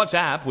say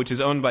WhatsApp, which is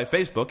owned by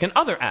Facebook, and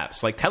other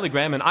apps like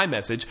Telegram and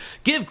iMessage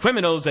give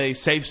criminals a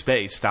safe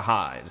space to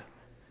hide.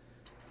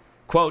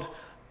 Quote,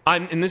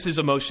 and this is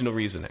emotional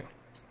reasoning.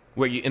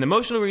 In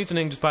emotional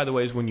reasoning, just by the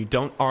way, is when you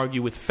don't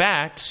argue with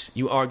facts,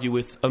 you argue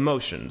with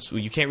emotions.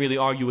 You can't really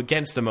argue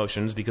against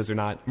emotions because they're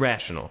not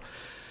rational.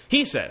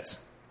 He says,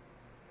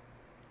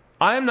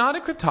 I am not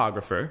a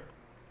cryptographer,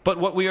 but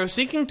what we are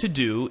seeking to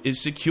do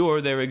is secure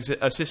their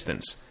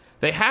assistance.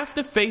 They have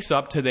to face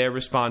up to their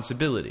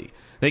responsibility.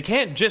 They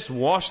can't just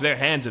wash their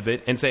hands of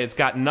it and say it's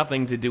got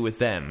nothing to do with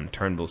them,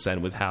 Turnbull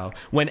said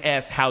when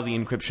asked how the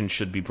encryption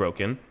should be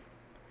broken.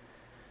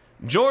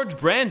 George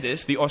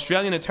Brandis, the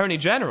Australian Attorney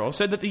General,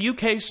 said that the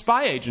UK's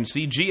spy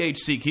agency,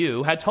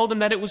 GHCQ, had told him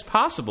that it was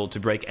possible to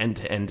break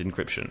end-to-end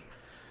encryption.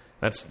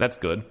 That's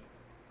good.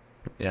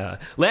 Yeah.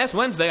 Last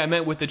Wednesday, I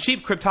met with the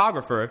chief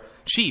cryptographer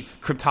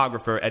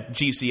at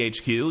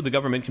GCHQ, the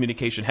government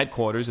communication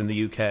headquarters in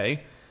the UK,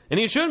 and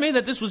he assured me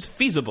that this was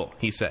feasible,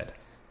 he said.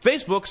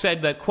 Facebook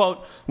said that,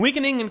 quote,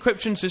 weakening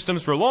encryption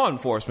systems for law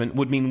enforcement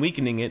would mean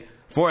weakening it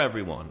for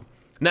everyone.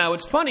 Now,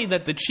 it's funny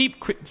that the chief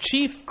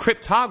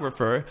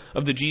cryptographer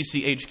of the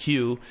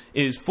GCHQ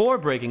is for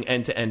breaking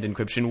end-to-end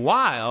encryption,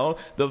 while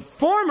the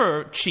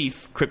former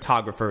chief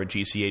cryptographer at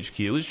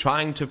GCHQ is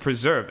trying to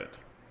preserve it.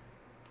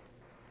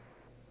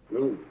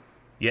 Ooh.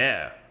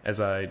 Yeah, as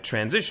I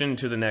transition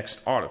to the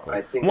next article.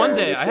 One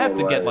day I have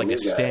to get like a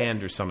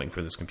stand or something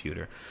for this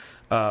computer.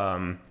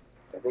 I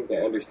think I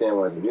understand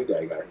why the new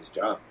guy got his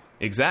job.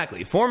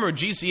 Exactly. Former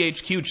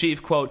GCHQ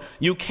chief, quote,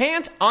 you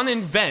can't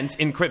uninvent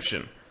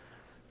encryption.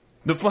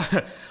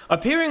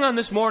 Appearing on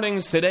this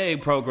morning's Today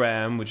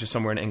program, which is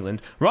somewhere in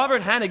England,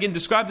 Robert Hannigan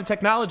described the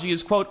technology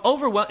as, quote,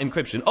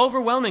 encryption,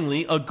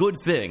 overwhelmingly a good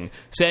thing,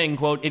 saying,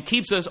 quote, it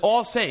keeps us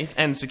all safe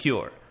and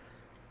secure.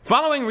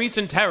 Following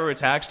recent terror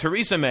attacks,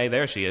 Theresa May,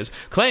 there she is,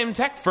 claimed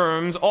tech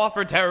firms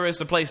offer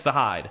terrorists a place to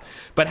hide.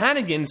 But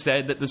Hannigan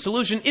said that the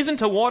solution isn't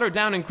to water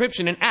down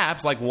encryption in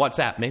apps like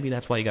WhatsApp. Maybe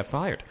that's why he got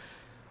fired.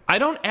 I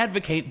don't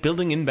advocate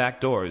building in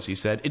backdoors, he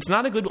said. It's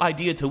not a good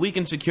idea to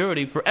weaken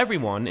security for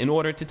everyone in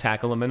order to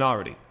tackle a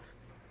minority.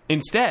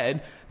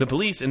 Instead, the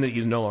police, and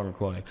he's no longer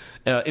quoting,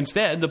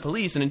 instead, the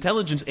police and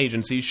intelligence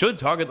agencies should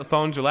target the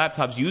phones or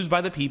laptops used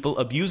by the people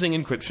abusing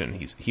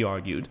encryption, he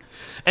argued.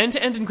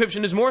 End-to-end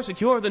encryption is more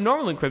secure than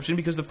normal encryption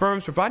because the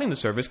firms providing the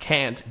service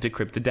can't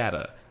decrypt the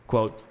data.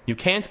 Quote, you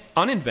can't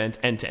uninvent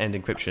end-to-end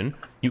encryption.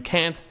 You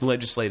can't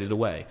legislate it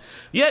away.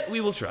 Yet, we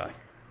will try.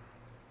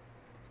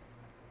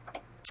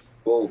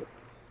 Bold.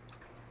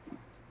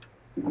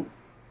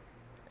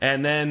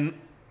 And then,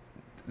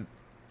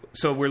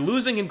 so we're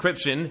losing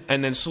encryption,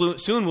 and then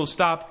soon we'll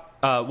stop.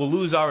 We'll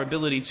lose our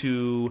ability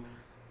to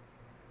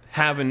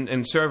have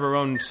and serve our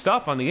own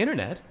stuff on the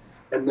internet.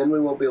 And then we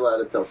won't be allowed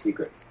to tell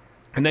secrets.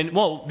 And then,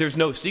 well, there's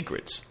no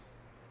secrets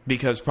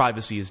because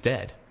privacy is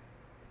dead.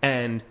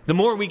 And the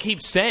more we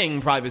keep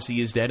saying privacy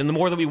is dead, and the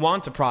more that we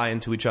want to pry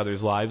into each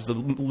other's lives, the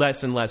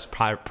less and less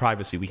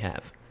privacy we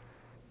have.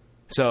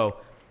 So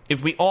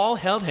if we all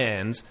held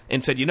hands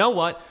and said, you know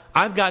what,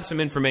 I've got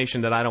some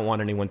information that I don't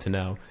want anyone to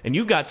know, and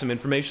you've got some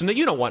information that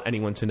you don't want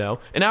anyone to know,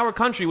 and our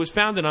country was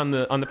founded on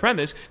the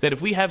premise that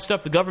if we have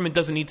stuff the government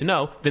doesn't need to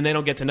know, then they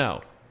don't get to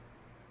know.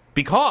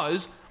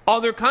 Because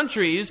other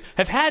countries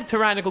have had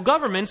tyrannical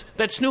governments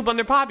that snoop on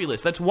their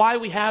populace. That's why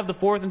we have the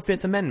 4th and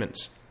 5th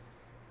Amendments.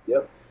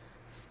 Yep.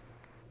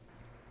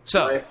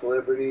 So, life,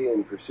 liberty,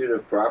 and pursuit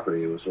of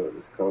property was what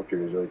this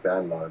country was really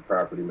founded on.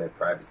 Property meant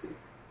privacy.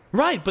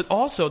 Right, but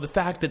also the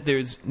fact that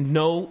there's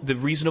the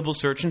reasonable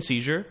search and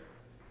seizure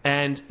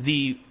and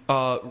the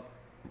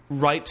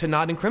right to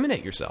not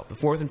incriminate yourself. The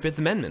 4th and 5th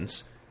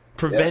Amendments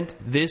prevent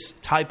this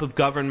type of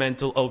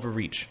governmental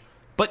overreach.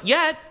 But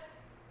yet,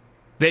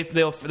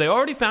 they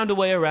already found a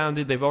way around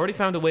it. They've already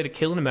found a way to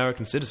kill an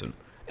American citizen.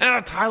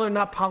 Tyler,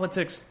 not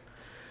politics.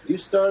 You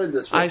started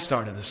this one. I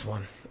started this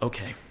one.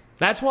 Okay.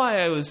 That's why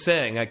I was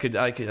saying I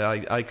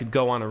could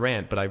go on a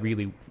rant, but I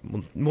really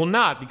will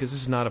not, because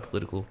this is not a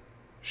political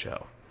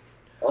show.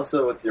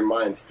 Also, with your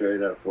mind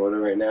straight out of Florida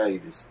right now, you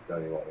just don't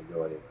even want to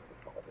go anywhere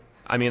with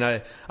politics. I mean,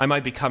 I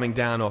might be coming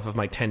down off of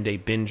my 10-day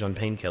binge on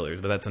painkillers,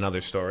 but that's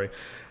another story.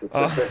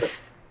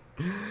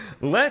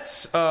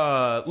 Let's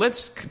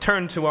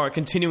turn to our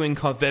continuing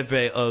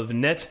conveve of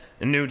net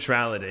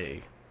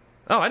neutrality.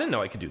 Oh, I didn't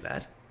know I could do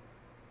that.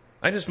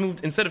 I just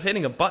moved, instead of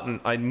hitting a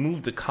button, I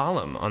moved a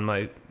column on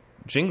my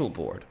jingle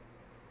board.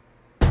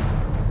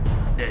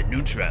 Net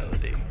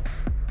neutrality.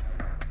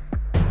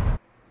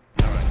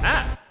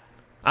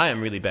 I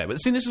am really bad. But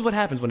see, this is what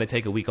happens when I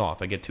take a week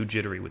off. I get too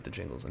jittery with the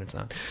jingles, and it's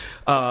not.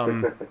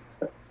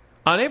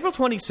 On April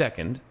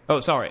 22nd...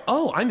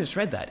 I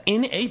misread that.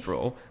 In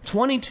April,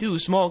 22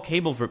 small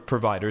cable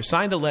providers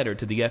signed a letter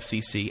to the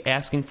FCC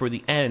asking for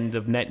the end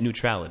of net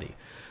neutrality,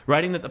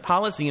 writing that the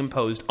policy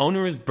imposed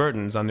onerous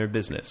burdens on their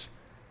business.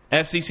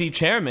 FCC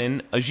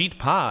Chairman Ajit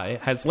Pai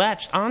has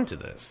latched onto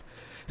this.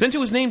 Since he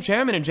was named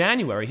chairman in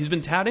January, he's been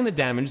touting the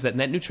damage that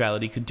net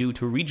neutrality could do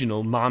to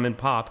regional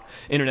mom-and-pop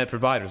internet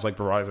providers like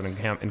Verizon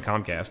and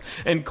Comcast,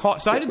 and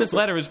cited this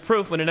letter as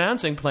proof when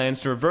announcing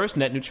plans to reverse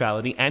net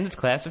neutrality and its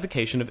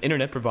classification of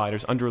internet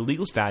providers under a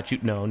legal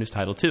statute known as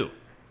Title II.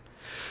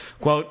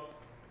 Quote,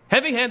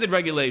 heavy-handed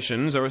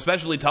regulations are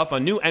especially tough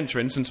on new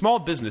entrants and small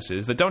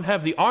businesses that don't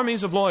have the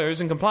armies of lawyers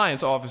and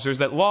compliance officers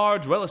that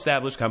large,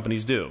 well-established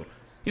companies do.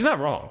 He's not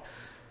wrong.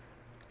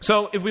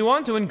 So, if we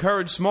want to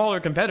encourage smaller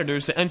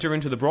competitors to enter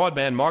into the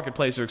broadband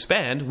marketplace or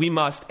expand, we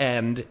must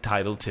end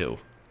Title II.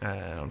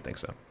 I don't think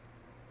so.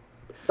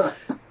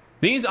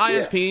 These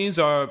ISPs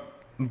are,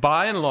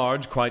 by and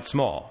large, quite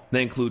small.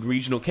 They include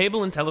regional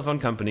cable and telephone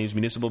companies,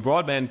 municipal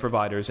broadband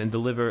providers,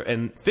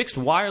 and fixed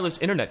wireless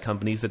internet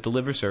companies that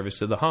deliver service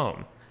to the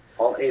home.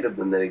 All 8 of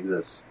them that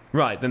exist.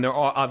 Right. Then there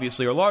are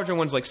obviously larger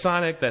ones like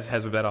Sonic that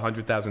has about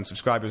 100,000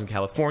 subscribers in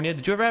California.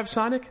 Did you ever have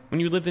Sonic when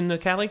you lived in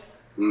Cali?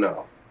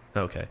 No.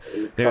 Okay.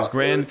 There's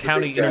Grand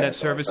County Internet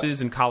Services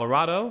in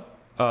Colorado,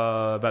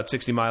 about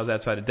 60 miles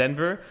outside of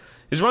Denver.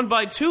 It's run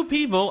by 2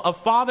 people, a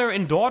father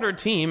and daughter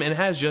team, and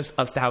has just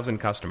 1,000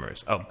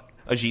 customers. Oh,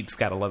 Ajit's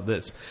got to love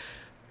this.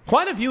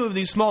 Quite a few of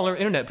these smaller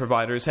internet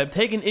providers have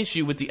taken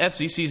issue with the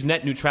FCC's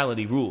net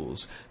neutrality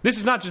rules. This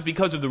is not just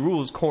because of the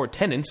rules' core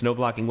tenets, no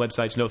blocking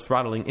websites, no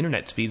throttling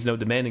internet speeds, no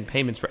demanding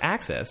payments for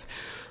access,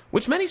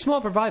 which many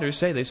small providers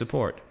say they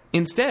support.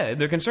 Instead,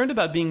 they're concerned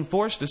about being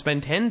forced to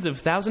spend tens of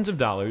thousands of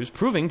dollars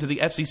proving to the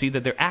FCC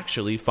that they're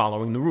actually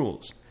following the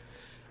rules.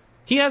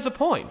 He has a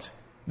point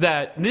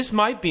that this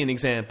might be an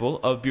example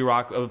of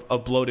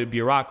bloated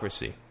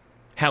bureaucracy.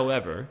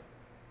 However,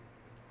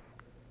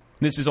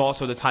 this is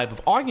also the type of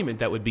argument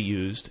that would be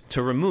used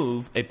to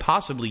remove a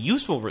possibly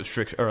useful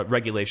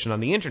regulation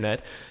on the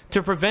internet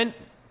to prevent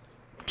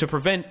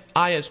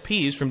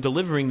ISPs from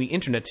delivering the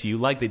internet to you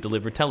like they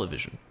deliver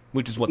television,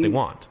 which is what they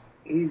want.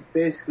 He's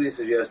basically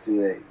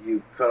suggesting that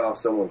you cut off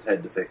someone's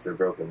head to fix their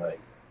broken leg.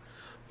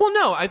 Well,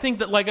 no, I think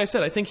that, like I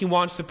said, I think he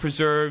wants to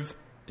preserve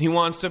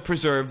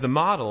the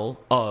model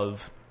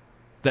of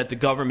that the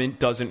government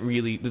doesn't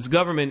really. This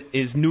government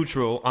is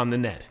neutral on the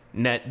net.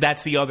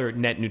 That's the other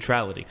net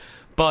neutrality.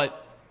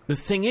 But the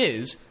thing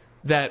is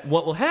that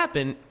what will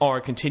happen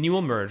are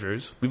continual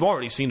mergers. We've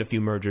already seen a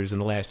few mergers in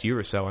the last year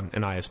or so in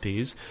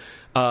ISPs,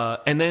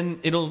 and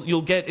then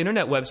you'll get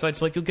internet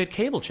websites like you'll get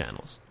cable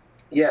channels.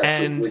 Yeah,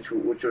 and which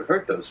would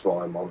hurt those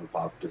smaller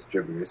mom-and-pop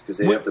distributors because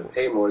they have to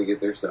pay more to get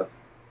their stuff.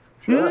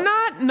 Sure.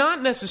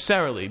 Not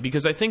necessarily,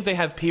 because I think they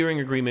have peering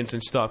agreements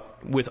and stuff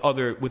with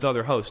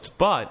other hosts.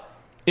 But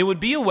it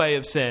would be a way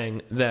of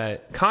saying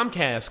that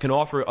Comcast can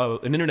offer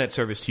an internet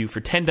service to you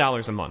for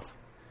 $10 a month.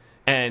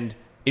 And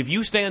if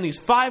you stay on these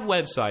 5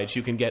 websites,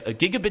 you can get a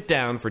gigabit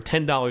down for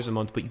 $10 a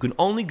month, but you can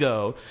only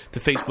go to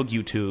Facebook,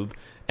 YouTube,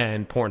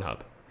 and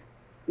Pornhub.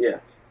 Yeah.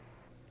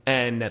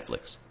 And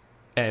Netflix.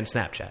 And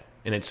Snapchat.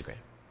 And Instagram.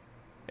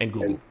 And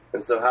Google.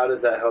 And so how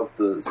does that help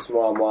the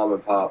small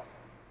mom-and-pop?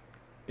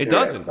 It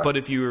doesn't. But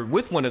if you're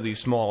with one of these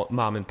small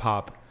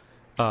mom-and-pop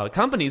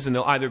companies, and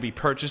they'll either be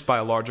purchased by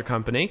a larger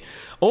company,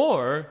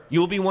 or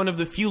you'll be one of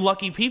the few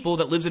lucky people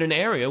that lives in an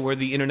area where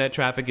the internet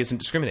traffic isn't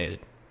discriminated.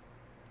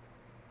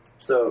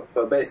 So,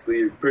 but basically,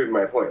 you're proving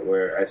my point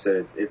where I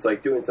said it's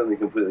like doing something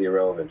completely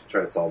irrelevant to try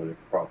to solve a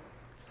different problem.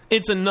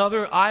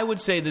 I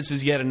would say this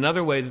is yet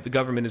another way that the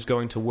government is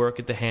going to work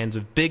at the hands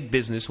of big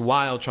business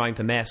while trying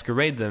to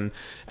masquerade them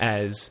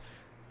as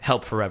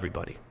help for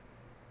everybody.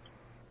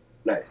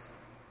 Nice.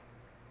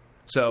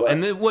 So,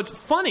 and what's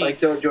funny...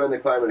 Like, don't join the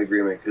climate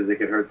agreement because it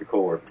could hurt the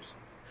coworkers.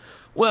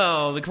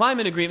 Well, the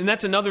climate agreement,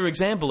 that's another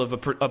example of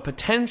a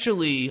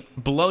potentially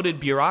bloated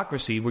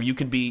bureaucracy where you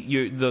could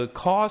be, the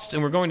cost,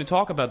 and we're going to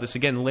talk about this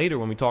again later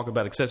when we talk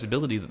about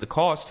accessibility, that the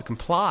cost to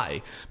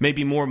comply may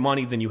be more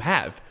money than you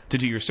have to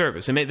do your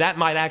service. And that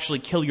might actually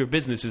kill your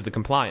business as the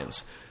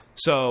compliance.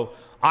 So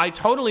I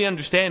totally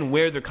understand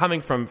where they're coming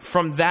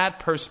from that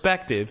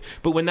perspective,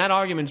 but when that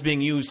argument's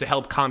being used to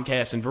help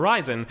Comcast and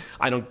Verizon,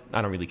 I don't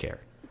really care.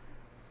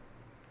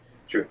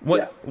 True.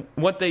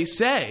 What they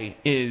say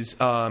is...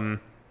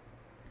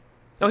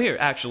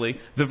 actually,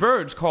 The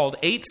Verge called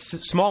 8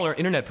 smaller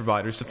internet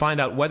providers to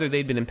find out whether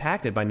they'd been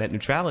impacted by net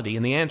neutrality,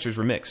 and the answers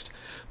were mixed.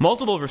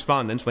 Multiple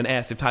respondents, when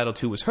asked if Title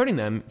II was hurting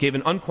them, gave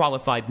an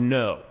unqualified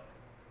no.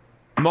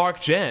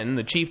 Mark Jen,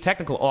 the chief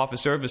technical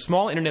officer of a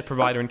small internet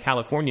provider in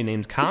California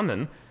named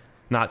Common,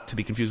 not to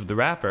be confused with the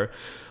rapper,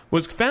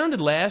 was founded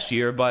last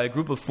year by a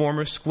group of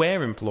former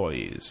Square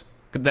employees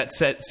that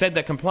said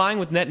that complying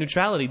with net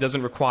neutrality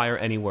doesn't require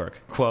any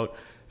work. Quote,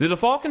 The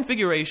default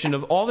configuration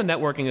of all the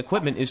networking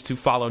equipment is to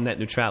follow net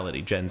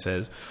neutrality, Jen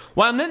says.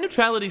 While net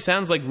neutrality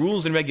sounds like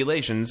rules and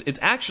regulations, it's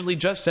actually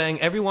just saying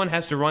everyone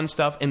has to run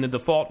stuff in the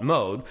default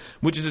mode,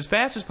 which is as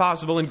fast as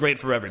possible and great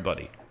for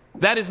everybody.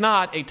 That is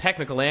not a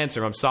technical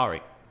answer, I'm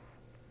sorry.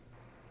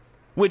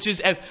 Which is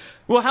as,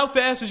 well, how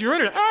fast is your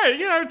internet? Hey,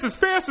 it's as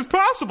fast as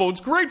possible.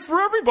 It's great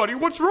for everybody.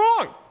 What's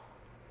wrong?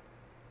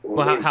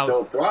 Well, how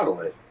don't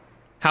throttle it.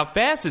 How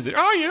fast is it?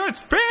 Oh,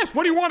 it's fast.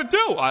 What do you want to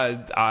do?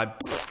 I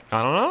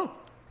don't know.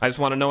 I just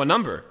want to know a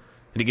number.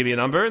 Can you give me a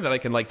number that I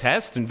can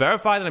test and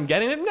verify that I'm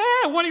getting it?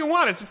 Nah, what do you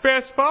want? It's as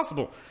fast as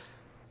possible.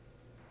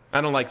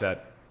 I don't like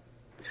that.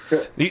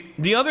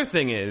 The other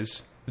thing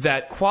is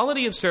that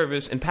quality of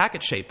service and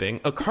packet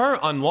shaping occur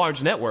on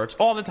large networks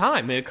all the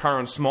time. They occur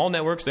on small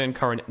networks. They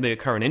occur in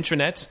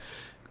intranets.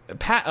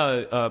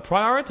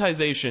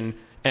 Prioritization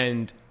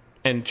and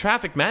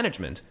traffic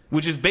management,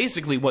 which is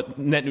basically what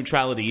net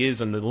neutrality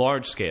is on the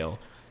large scale,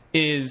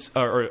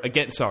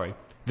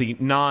 the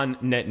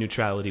non-net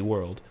neutrality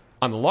world.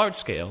 On the large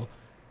scale,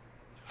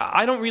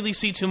 I don't really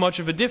see too much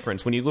of a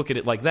difference when you look at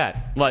it like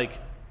that. Like,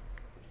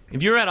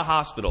 if you're at a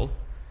hospital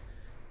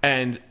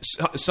and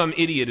some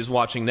idiot is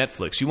watching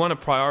Netflix, you want to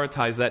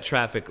prioritize that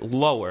traffic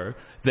lower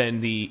than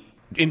the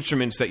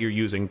instruments that you're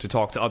using to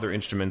talk to other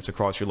instruments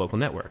across your local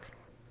network.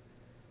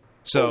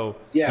 So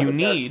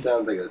that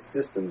sounds like a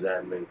systems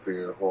admin for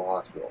your whole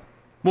hospital.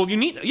 Well,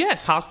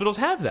 yes, hospitals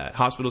have that.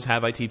 Hospitals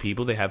have IT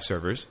people, they have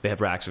servers, they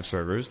have racks of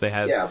servers, they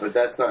have... Yeah, but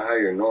that's not how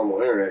your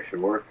normal internet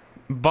should work.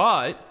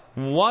 But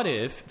what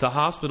if the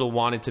hospital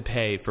wanted to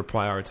pay for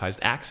prioritized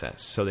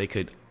access so they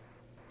could,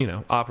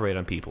 operate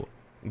on people,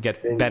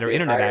 get better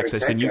internet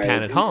access than you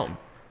can at home?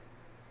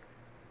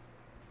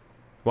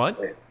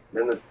 What?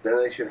 Then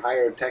they should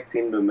hire a tech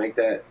team to make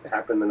that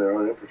happen in their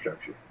own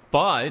infrastructure.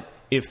 But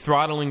if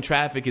throttling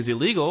traffic is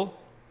illegal,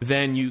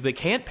 then they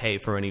can't pay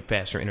for any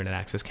faster internet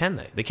access, can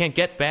they? They can't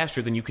get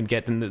faster than you can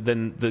get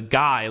than the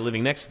guy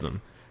living next to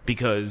them,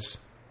 because...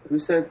 Who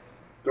said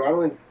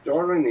throttling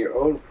your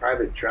own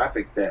private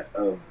traffic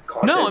of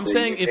content? No, I'm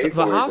saying if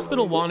the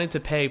hospital wanted to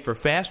pay for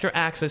faster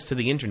access to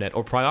the internet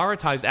or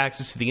prioritized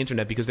access to the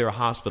internet because they're a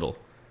hospital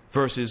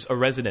versus a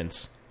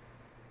residence,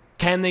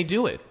 can they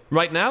do it?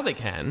 Right now they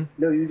can.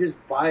 No, you just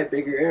buy a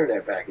bigger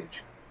internet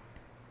package.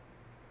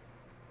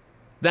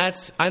 I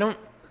don't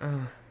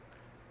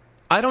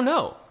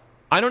know.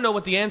 I don't know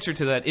what the answer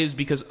to that is,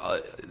 because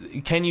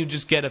can you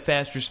just get a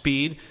faster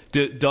speed?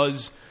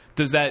 Does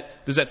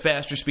that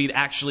faster speed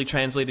actually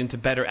translate into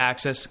better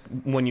access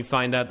when you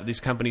find out that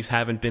these companies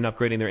haven't been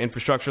upgrading their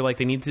infrastructure like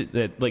they need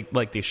to,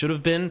 like they should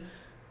have been?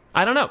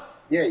 I don't know.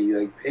 Yeah,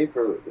 you pay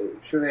for.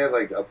 I'm sure they have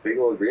a big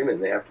old agreement.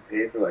 And they have to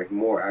pay for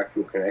more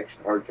actual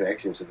hard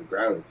connections to the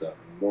ground and stuff,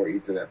 more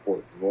Ethernet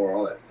ports, more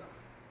all that stuff.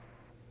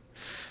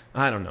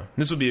 I don't know.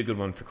 This would be a good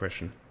one for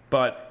Christian,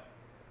 but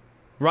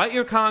write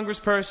your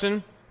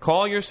congressperson.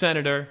 Call your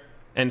senator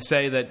and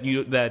say that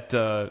you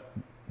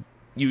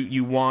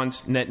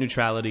want net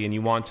neutrality and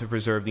you want to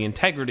preserve the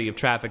integrity of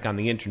traffic on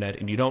the internet,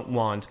 and you don't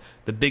want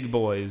the big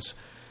boys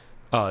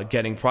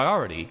getting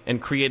priority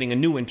and creating a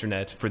new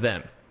internet for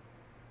them,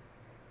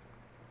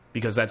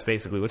 because that's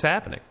basically what's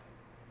happening.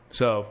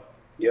 So,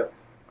 yep.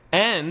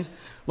 And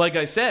like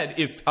I said,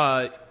 if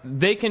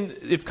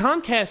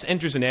Comcast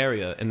enters an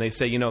area and they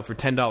say, for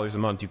 $10 a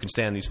month you can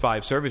stay on these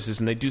 5 services,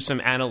 and they do some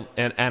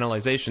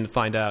analysis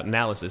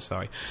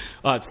to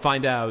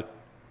find out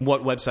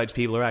what websites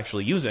people are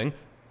actually using,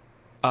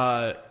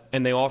 and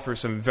they offer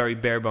some very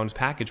bare bones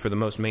package for the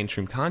most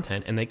mainstream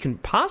content, and they can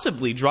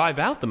possibly drive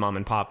out the mom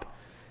and pop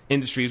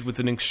industries with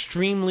an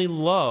extremely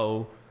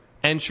low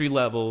entry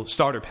level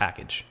starter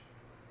package.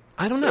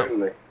 I don't know.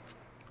 Certainly.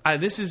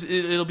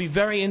 It'll be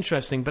very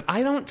interesting, but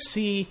I don't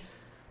see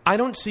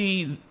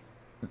the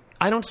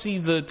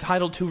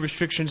Title II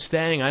restrictions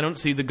staying. I don't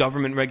see the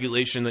government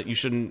regulation that you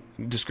shouldn't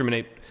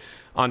discriminate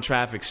on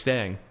traffic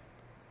staying.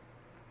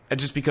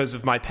 Just because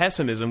of my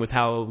pessimism with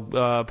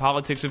how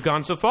politics have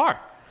gone so far.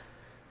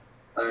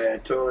 I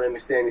totally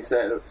understand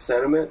your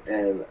sentiment,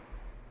 and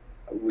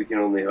we can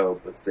only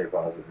hope and stay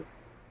positive.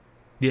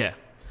 Yeah.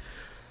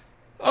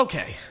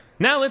 Okay,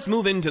 now let's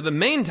move into the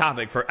main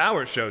topic for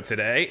our show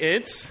today.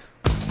 It's...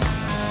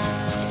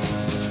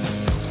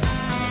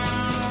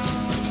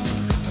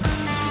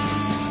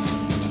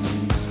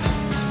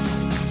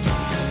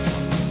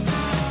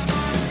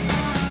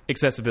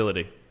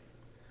 accessibility.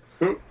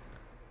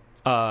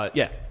 Yeah, I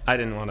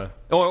didn't want to...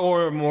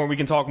 Or more, we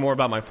can talk more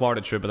about my Florida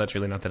trip, but that's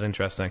really not that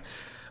interesting.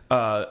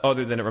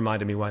 Other than it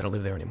reminded me why I don't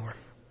live there anymore.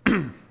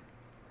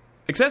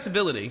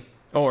 Accessibility,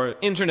 or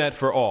Internet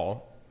for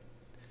All,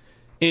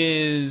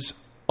 is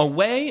a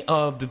way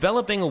of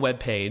developing a web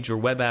page or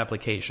web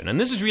application.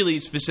 And this is really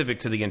specific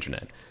to the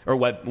Internet, or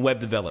web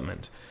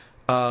development.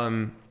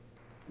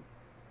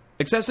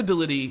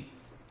 Accessibility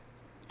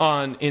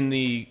in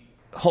the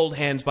hold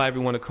hands by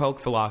everyone a Coke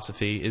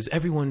philosophy is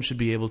everyone should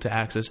be able to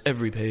access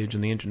every page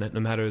on the internet, no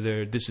matter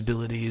their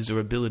disabilities or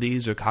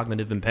abilities or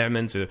cognitive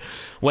impairments or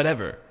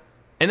whatever.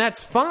 And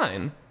that's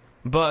fine,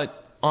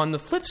 but on the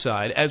flip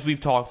side, as we've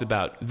talked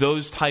about,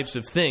 those types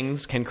of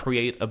things can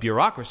create a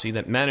bureaucracy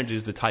that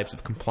manages the types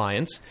of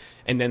compliance,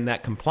 and then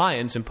that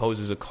compliance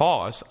imposes a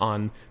cost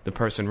on the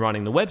person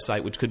running the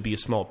website, which could be a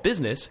small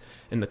business,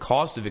 and the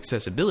cost of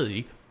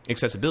accessibility,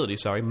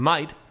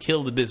 might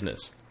kill the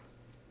business.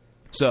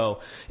 So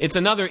it's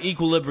another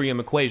equilibrium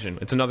equation.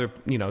 It's another,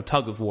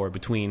 tug of war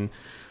between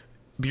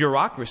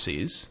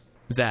bureaucracies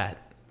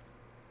that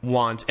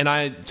want, and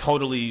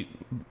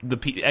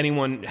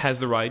anyone has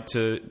the right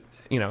to,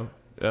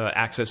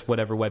 access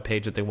whatever web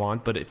page that they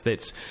want. But if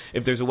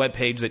there's a web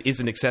page that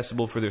isn't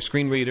accessible for their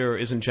screen reader or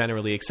isn't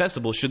generally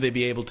accessible, should they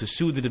be able to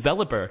sue the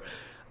developer?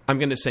 I'm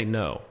going to say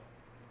no.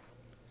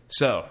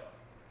 So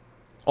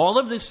all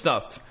of this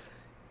stuff,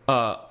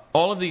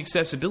 all of the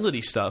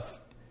accessibility stuff,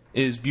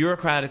 is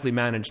bureaucratically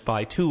managed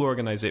by two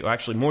organizations, or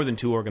actually more than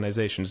two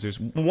organizations. There's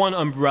one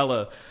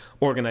umbrella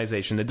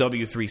organization, the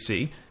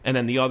W3C, and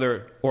then the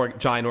other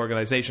giant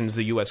organization is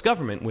the U.S.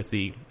 government with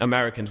the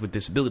Americans with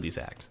Disabilities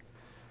Act.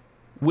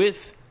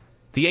 With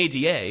the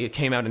ADA, it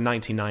came out in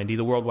 1990.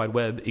 The World Wide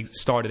Web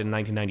started in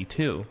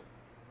 1992.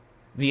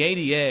 The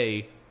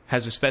ADA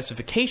has a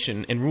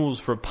specification and rules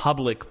for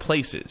public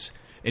places.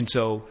 And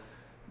so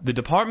the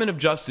Department of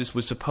Justice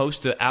was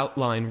supposed to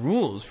outline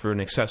rules for an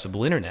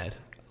accessible internet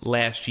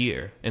last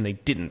year, and they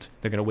didn't.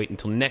 They're going to wait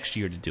until next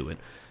year to do it.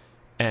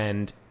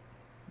 And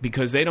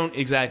because they don't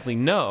exactly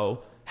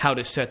know how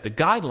to set the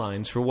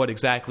guidelines for what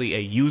exactly a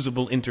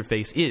usable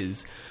interface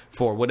is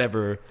for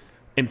whatever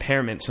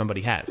impairment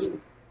somebody has.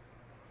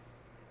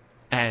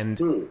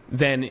 And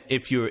then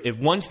if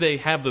once they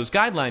have those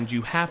guidelines,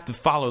 you have to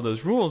follow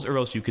those rules or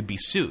else you could be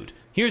sued.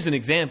 Here's an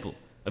example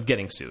of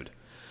getting sued.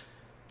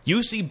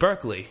 UC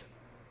Berkeley,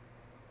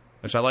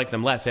 which I like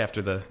them less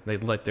after they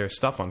lit their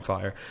stuff on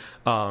fire,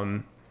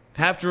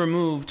 have to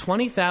remove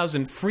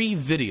 20,000 free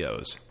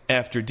videos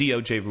after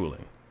DOJ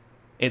ruling.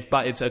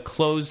 It's a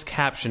closed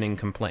captioning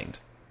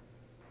complaint.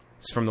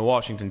 It's from the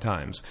Washington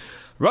Times.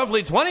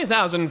 Roughly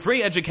 20,000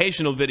 free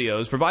educational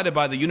videos provided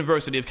by the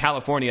University of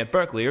California at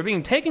Berkeley are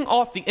being taken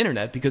off the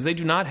internet because they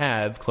do not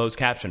have closed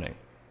captioning.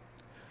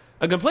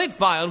 A complaint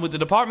filed with the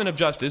Department of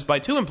Justice by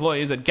two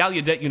employees at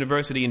Gallaudet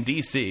University in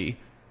D.C.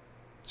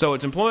 So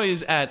it's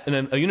employees at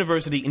a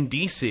university in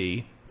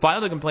D.C.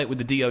 filed a complaint with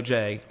the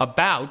DOJ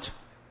about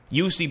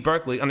UC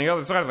Berkeley on the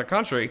other side of the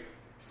country,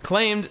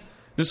 claimed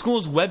the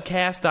school's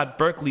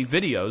webcast.berkeley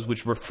videos,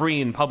 which were free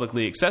and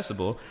publicly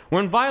accessible, were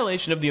in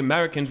violation of the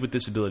Americans with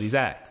Disabilities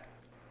Act.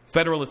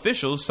 Federal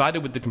officials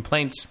sided with the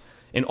complaints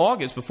in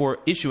August before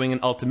issuing an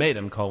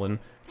ultimatum,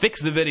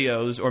 fix the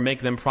videos or make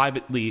them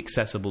privately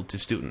accessible to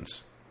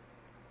students.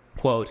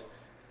 Quote,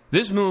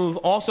 this move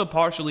also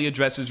partially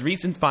addresses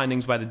recent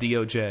findings by the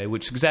DOJ,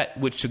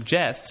 which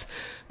suggests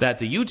that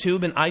the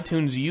YouTube and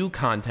iTunes U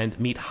content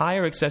meet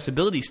higher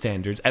accessibility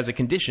standards as a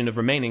condition of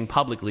remaining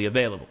publicly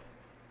available,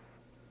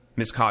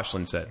 Ms.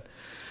 Koshland said.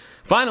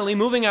 Finally,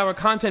 moving our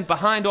content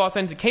behind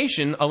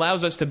authentication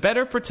allows us to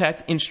better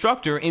protect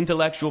instructor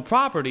intellectual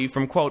property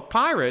from, quote,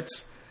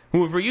 pirates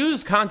who have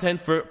reused content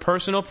for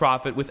personal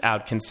profit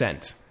without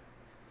consent.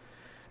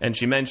 And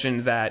she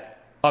mentioned that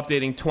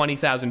updating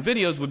 20,000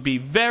 videos would be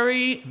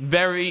very,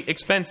 very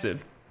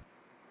expensive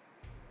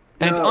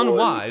and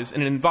unwise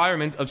in an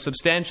environment of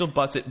substantial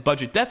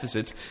budget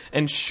deficits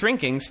and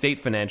shrinking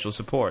state financial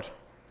support.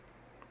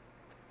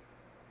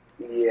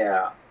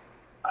 Yeah,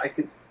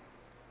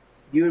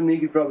 you and me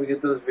could probably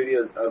get those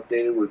videos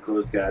updated with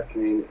closed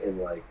captioning in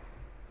like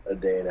a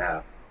day and a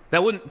half.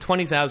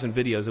 20,000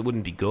 videos, it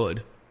wouldn't be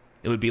good.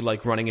 It would be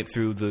like running it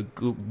through the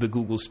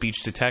Google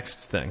speech-to-text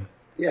thing.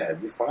 Yeah,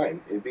 it'd be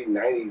fine. It'd be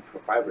 95%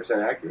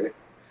 accurate.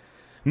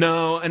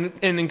 No, and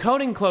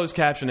encoding closed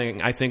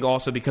captioning, I think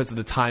also because of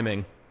the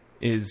timing,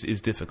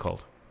 is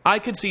difficult. I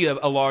could see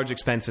a large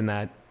expense in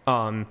that.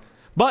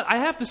 But I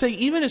have to say,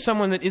 even as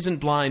someone that isn't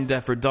blind,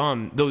 deaf, or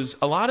dumb,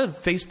 a lot of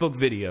Facebook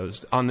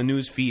videos on the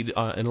news feed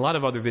and a lot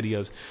of other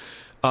videos,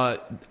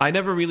 I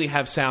never really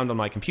have sound on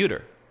my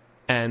computer.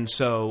 And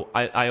so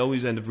I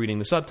always end up reading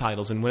the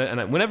subtitles. And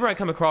whenever I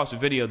come across a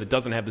video that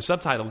doesn't have the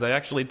subtitles,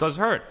 it does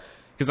hurt.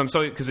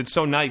 Because it's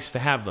so nice to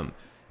have them.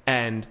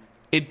 And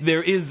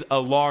there is a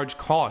large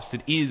cost.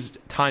 It is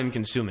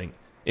time-consuming.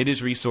 It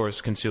is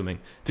resource-consuming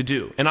to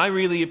do. And I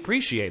really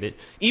appreciate it,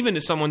 even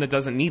as someone that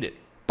doesn't need it.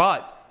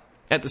 But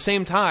at the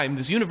same time,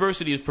 this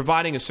university is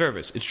providing a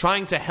service. It's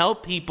trying to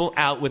help people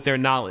out with their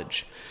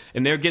knowledge.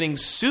 And they're getting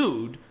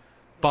sued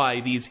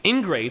by these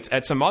ingrates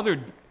at some other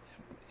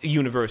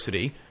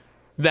university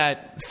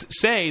that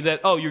say that,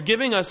 oh, you're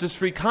giving us this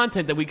free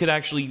content that we could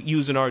actually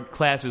use in our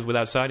classes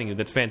without citing you.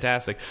 That's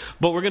fantastic.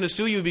 But we're going to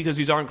sue you because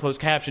these aren't closed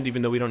captioned,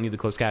 even though we don't need the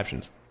closed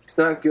captions. It's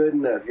not good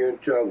enough. You're in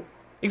trouble.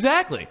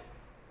 Exactly.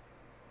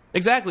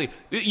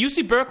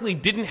 UC Berkeley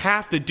didn't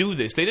have to do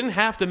this. They didn't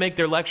have to make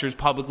their lectures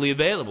publicly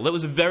available. That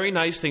was a very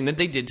nice thing that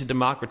they did to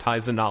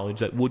democratize the knowledge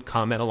that would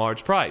come at a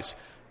large price.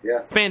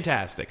 Yeah.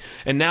 Fantastic.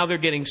 And now they're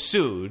getting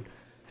sued.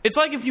 It's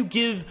like if you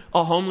give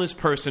a homeless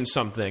person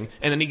something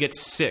and then he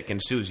gets sick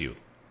and sues you.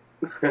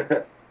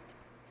 Could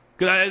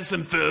I have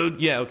some food?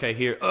 Yeah, okay,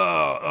 here.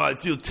 Oh, I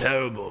feel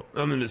terrible.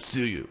 I'm going to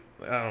sue you.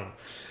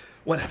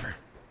 whatever.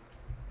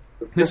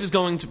 This is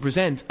going to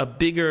present a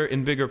bigger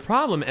and bigger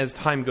problem as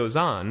time goes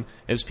on,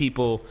 as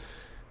people...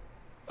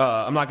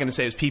 I'm not going to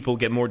say as people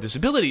get more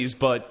disabilities,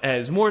 but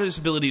as more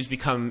disabilities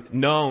become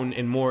known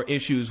and more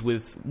issues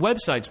with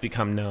websites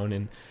become known,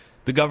 and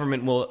the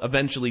government will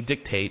eventually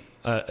dictate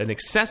an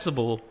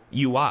accessible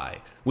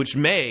UI, which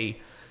may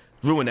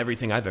ruin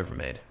everything I've ever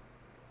made.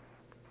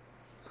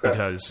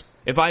 Because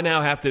if I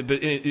now have to...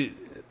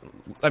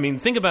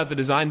 think about the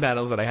design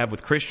battles that I have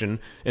with Christian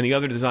and the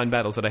other design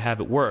battles that I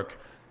have at work.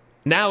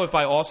 Now if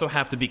I also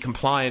have to be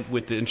compliant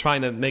with and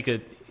trying to make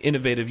an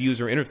innovative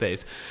user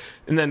interface,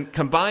 and then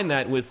combine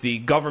that with the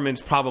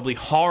government's probably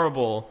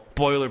horrible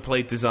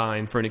boilerplate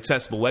design for an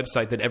accessible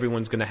website that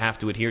everyone's going to have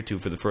to adhere to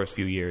for the first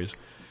few years,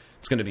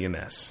 it's going to be a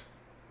mess.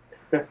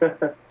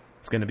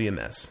 It's going to be a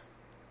mess.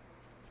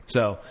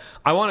 So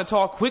I want to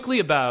talk quickly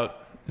about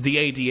the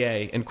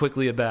ADA and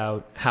quickly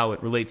about how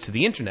it relates to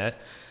the internet,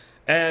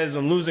 as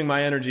I'm losing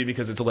my energy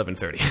because it's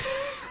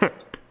 11:30.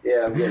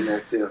 Yeah, I'm getting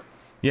there too.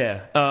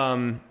 Yeah.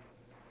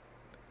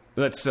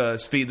 Let's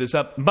speed this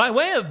up. By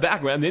way of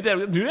background, that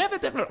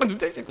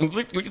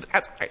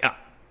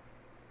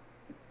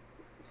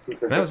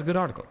was a good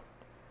article.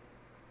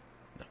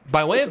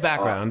 By way of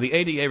background, awesome. The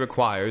ADA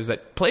requires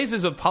that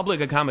places of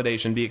public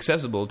accommodation be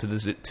accessible to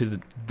the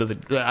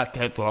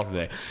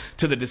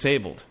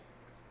disabled.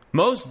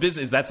 Most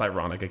businesses, that's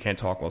ironic, I can't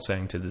talk while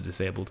saying to the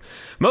disabled.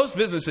 Most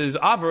businesses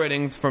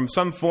operating from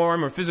some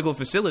form or physical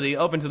facility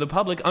open to the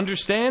public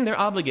understand their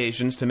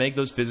obligations to make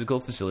those physical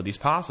facilities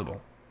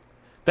possible.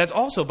 That's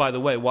also, by the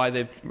way, why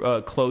they've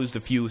closed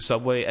a few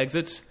subway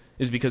exits,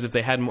 is because if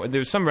they had more,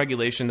 there's some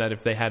regulation that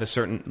if they had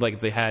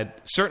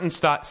certain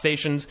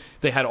stations, if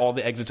they had all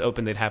the exits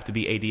open, they'd have to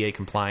be ADA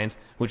compliant,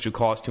 which would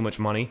cost too much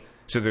money,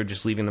 so they're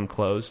just leaving them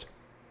closed.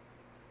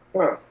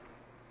 Huh.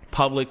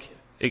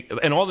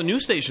 And all the new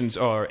stations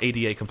are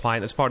ADA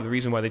compliant. That's part of the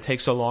reason why they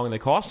take so long and they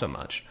cost so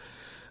much.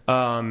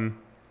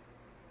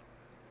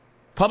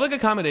 Public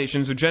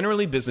accommodations are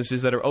generally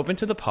businesses that are open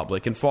to the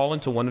public and fall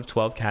into one of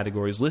 12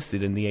 categories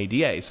listed in the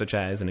ADA, such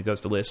as, and it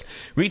goes to list,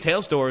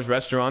 retail stores,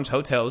 restaurants,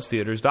 hotels,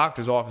 theaters,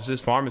 doctors' offices,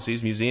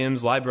 pharmacies,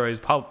 museums, libraries,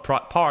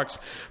 parks,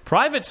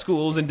 private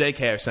schools, and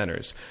daycare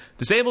centers.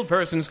 Disabled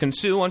persons can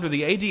sue under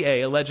the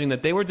ADA alleging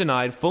that they were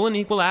denied full and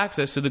equal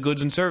access to the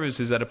goods and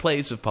services at a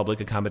place of public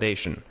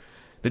accommodation.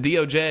 The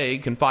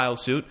DOJ can file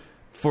suit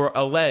for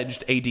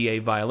alleged ADA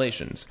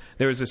violations.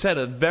 There is a set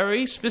of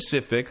very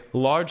specific,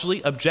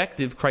 largely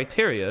objective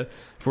criteria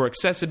for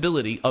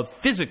accessibility of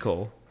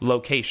physical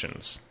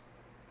locations.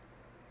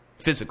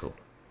 Physical.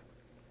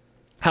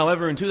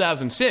 However, in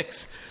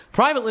 2006,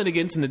 private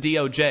litigants in the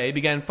DOJ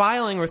began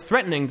filing or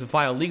threatening to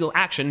file legal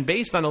action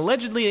based on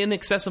allegedly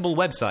inaccessible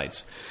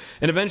websites,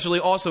 and eventually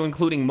also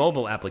including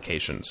mobile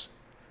applications.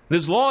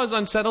 This law is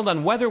unsettled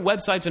on whether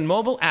websites and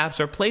mobile apps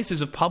are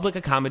places of public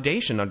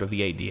accommodation under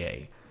the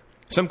ADA.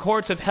 Some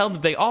courts have held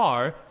that they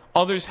are,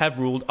 others have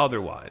ruled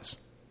otherwise.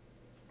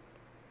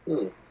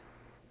 Only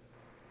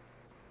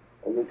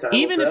time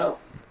will tell.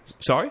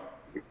 Sorry?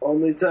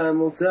 Only time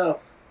will tell.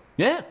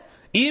 Yeah.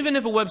 Even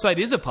if a website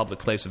is a public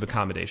place of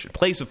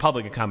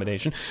public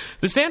accommodation,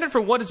 the standard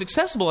for what is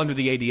accessible under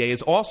the ADA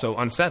is also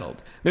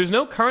unsettled. There's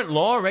no current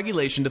law or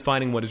regulation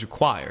defining what is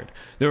required.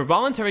 There are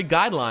voluntary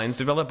guidelines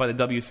developed by the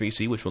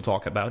W3C, which we'll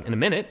talk about in a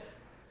minute.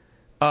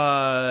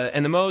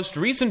 And the most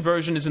recent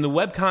version is in the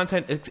Web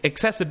Content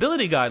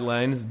Accessibility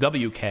Guidelines,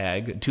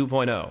 WCAG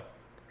 2.0.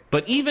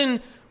 But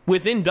even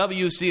within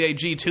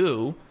WCAG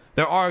 2,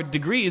 there are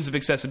degrees of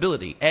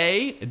accessibility,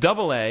 A,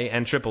 AA,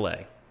 and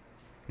AAA.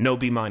 No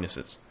B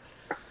minuses.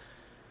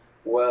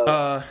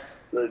 Well,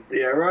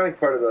 the ironic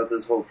part about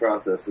this whole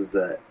process is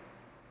that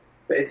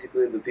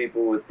basically the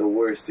people with the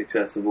worst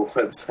accessible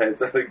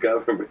websites are the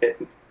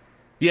government.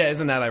 Yeah,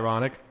 isn't that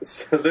ironic?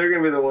 So they're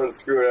going to be the ones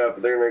screwing up,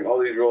 and they're going to make all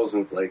these rules,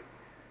 and it's like,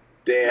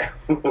 damn,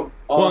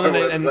 all our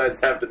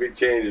websites have to be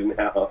changed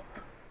now.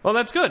 Well,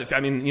 that's good.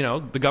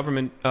 The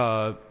government...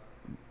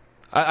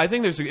 I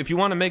think if you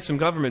want to make some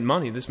government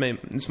money, this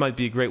might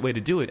be a great way to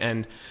do it.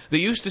 And they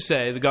used to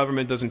say the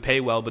government doesn't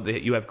pay well, but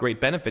you have great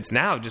benefits.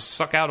 Now, just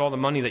suck out all the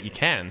money that you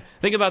can.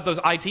 Think about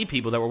those IT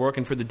people that were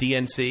working for the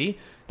DNC.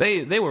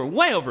 They were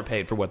way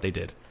overpaid for what they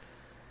did.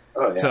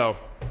 Oh, yeah. So,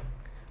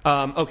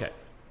 okay.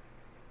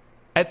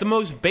 At the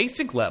most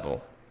basic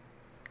level,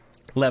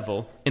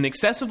 an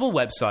accessible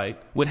website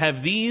would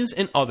have these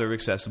and other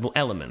accessible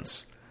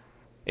elements.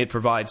 It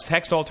provides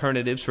text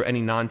alternatives for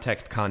any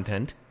non-text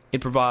content. It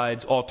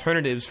provides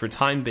alternatives for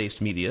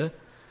time-based media.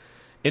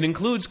 It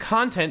includes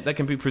content that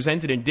can be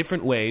presented in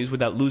different ways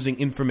without losing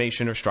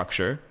information or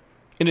structure.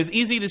 It is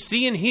easy to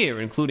see and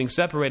hear, including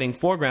separating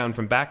foreground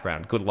from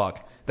background. Good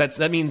luck.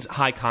 That means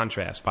high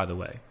contrast, by the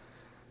way.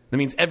 That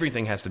means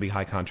everything has to be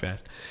high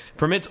contrast.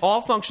 Permits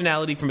all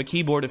functionality from a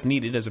keyboard if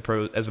needed as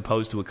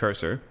opposed to a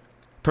cursor.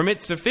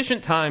 Permits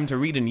sufficient time to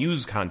read and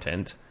use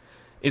content.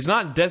 Is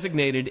not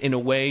designated in a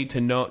way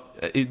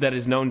that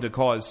is known to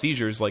cause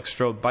seizures like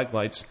strobe bike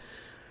lights.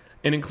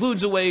 It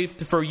includes a way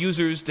for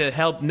users to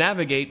help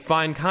navigate,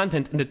 find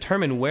content, and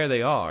determine where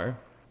they are.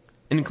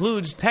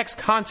 includes text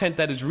content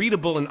that is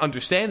readable and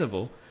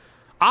understandable,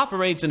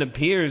 operates and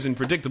appears in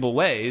predictable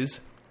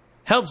ways,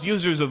 helps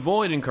users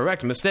avoid and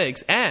correct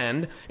mistakes,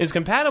 and is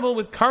compatible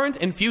with current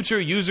and future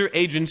user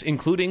agents,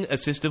 including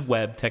assistive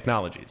web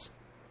technologies.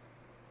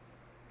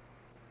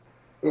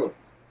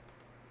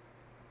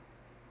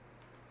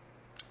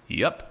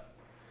 Yep.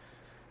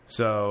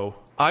 So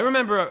I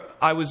remember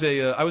I was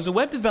a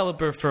web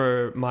developer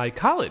for my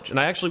college, and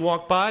I actually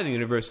walked by the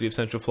University of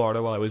Central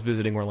Florida while I was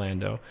visiting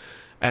Orlando,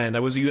 and I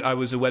was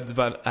a web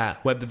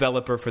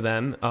developer for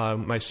them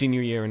my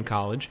senior year in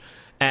college,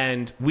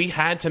 and we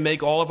had to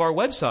make all of our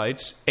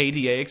websites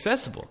ADA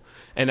accessible.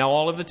 And now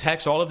all of the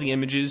text, all of the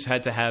images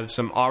had to have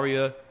some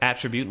ARIA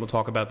attribute. We'll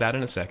talk about that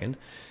in a second.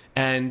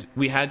 And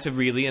we had to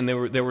really, and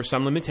there were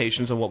some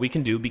limitations on what we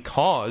can do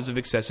because of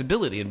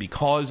accessibility. And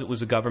because it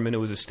was it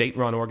was a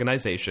state-run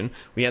organization,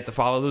 we had to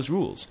follow those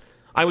rules.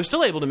 I was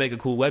still able to make a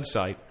cool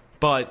website,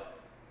 but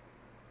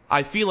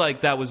I feel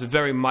like that was a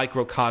very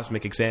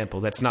microcosmic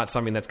example. That's not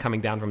something that's coming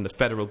down from the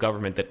federal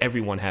government that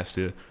everyone has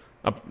to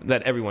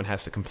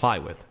comply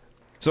with.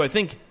 So I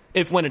think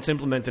when it's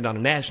implemented on a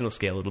national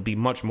scale, it'll be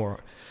much more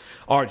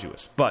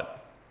arduous.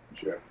 But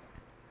sure.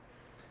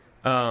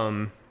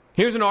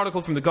 Here's an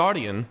article from The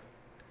Guardian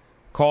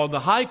called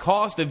 "The High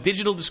Cost of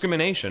Digital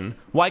Discrimination: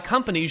 Why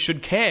Companies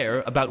Should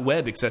Care About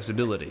Web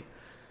Accessibility."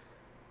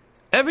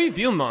 Every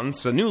few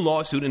months, a new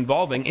lawsuit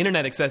involving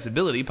internet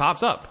accessibility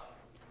pops up.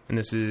 And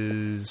this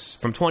is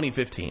from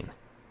 2015.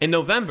 In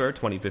November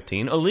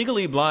 2015, a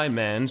legally blind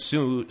man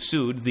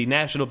sued the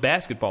National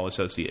Basketball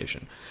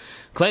Association.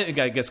 I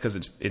guess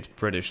because it's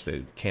British,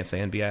 they can't say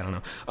NBA, I don't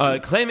know.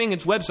 Claiming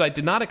its website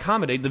did not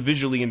accommodate the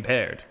visually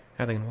impaired.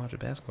 How are they going to watch a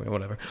basketball game?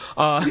 Whatever.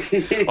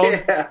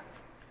 Yeah.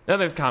 Now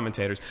there's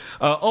commentators.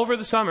 Over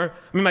the summer,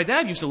 my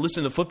dad used to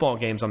listen to football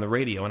games on the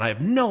radio, and I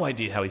have no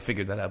idea how he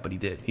figured that out, but he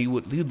did.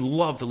 He'd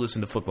love to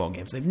listen to football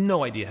games. They have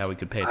no idea how he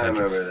could pay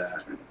attention. I remember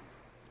that.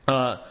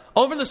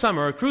 Over the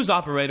summer, a cruise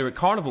operator at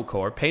Carnival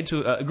Corp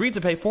agreed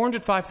to pay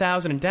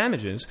 $405,000 in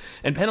damages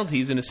and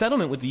penalties in a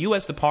settlement with the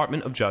U.S.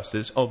 Department of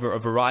Justice over a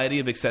variety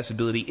of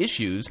accessibility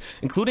issues,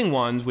 including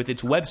ones with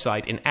its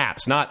website and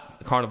apps,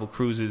 not Carnival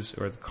Cruises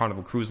or the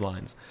Carnival Cruise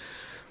Lines.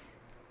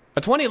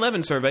 A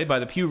 2011 survey by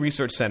the Pew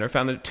Research Center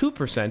found that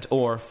 2%,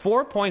 or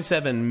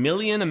 4.7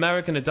 million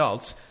American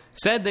adults,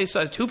 said they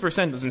saw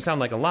 2% doesn't sound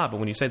like a lot, but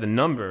when you say the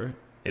number,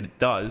 it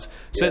does,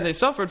 said they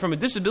suffered from a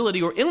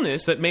disability or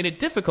illness that made it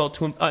difficult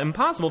to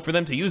impossible for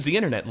them to use the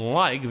internet,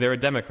 like they're a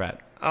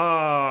Democrat.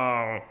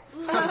 Oh.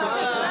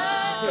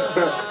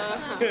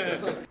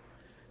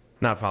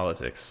 Not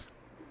politics.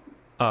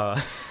 I'm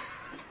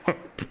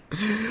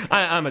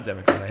a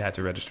Democrat. I had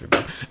to register.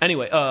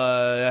 Anyway,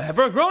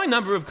 for a growing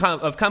number of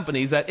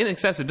companies, that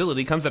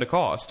inaccessibility comes at a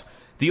cost.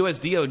 The U.S.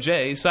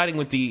 DOJ, siding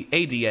with the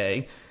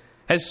ADA,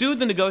 has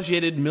sued and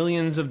negotiated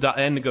millions of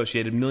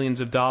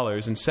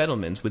dollars in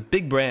settlements with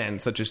big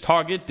brands such as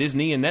Target,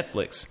 Disney, and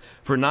Netflix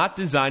for not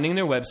designing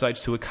their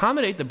websites to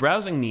accommodate the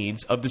browsing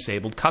needs of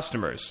disabled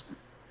customers.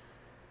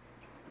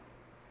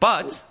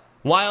 But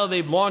while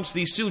they've launched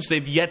these suits,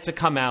 they've yet to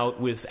come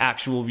out with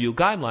actual real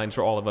guidelines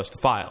for all of us to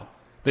file.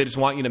 They just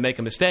want you to make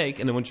a mistake,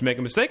 and then once you make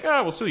a mistake,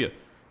 we'll sue you.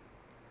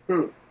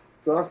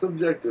 It's all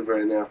subjective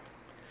right now.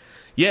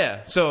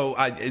 Yeah, so,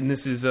 I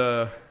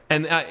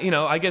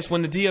guess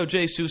when the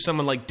DOJ sues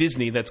someone like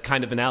Disney, that's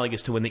kind of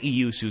analogous to when the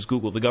EU sues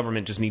Google. The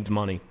government just needs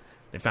money.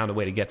 They found a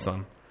way to get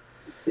some.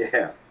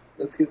 Yeah,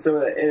 let's get some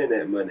of that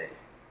internet money.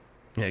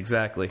 Yeah,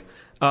 exactly.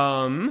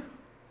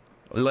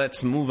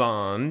 Let's move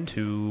on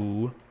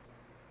to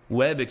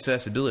web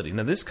accessibility.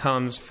 Now, this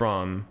comes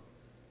from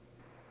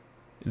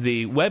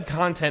the Web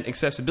Content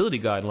Accessibility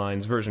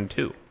Guidelines, version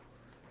 2.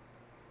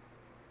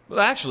 Well,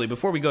 actually,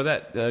 before we go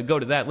to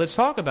that, let's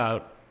talk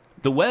about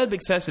the Web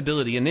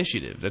Accessibility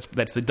Initiative.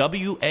 That's the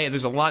WA.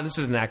 There's a lot. This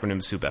is an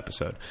acronym soup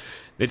episode.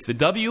 It's the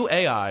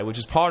WAI, which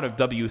is part of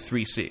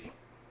W3C,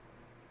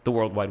 the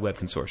World Wide Web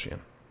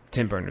Consortium.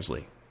 Tim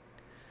Berners-Lee.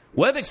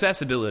 Web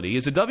accessibility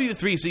is a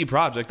W3C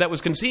project that was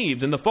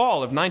conceived in the fall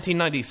of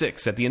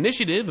 1996 at the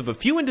initiative of a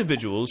few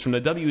individuals from the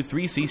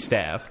W3C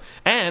staff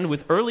and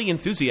with early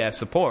enthusiast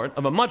support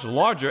of a much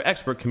larger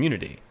expert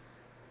community.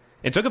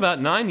 It took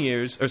about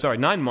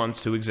 9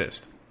 months to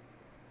exist.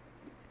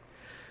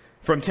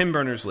 From Tim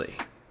Berners-Lee.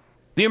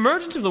 The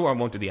emergence of the World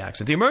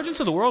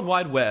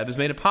Wide Web has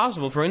made it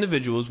possible for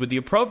individuals with the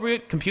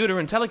appropriate computer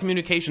and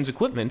telecommunications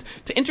equipment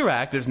to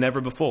interact as never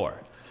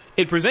before.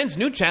 It presents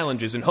new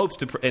challenges and hopes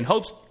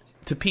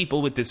to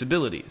people with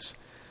disabilities.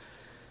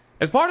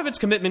 As part of its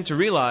commitment to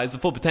realize the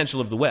full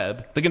potential of the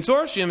web, the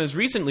consortium has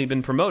recently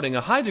been promoting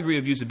a high degree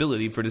of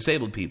usability for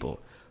disabled people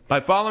by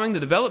following the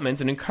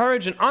development and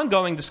encourage an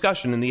ongoing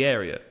discussion in the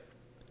area.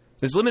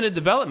 This limited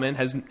development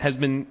has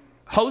been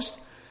to host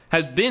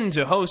as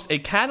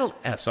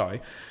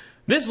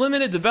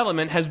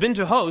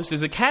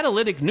a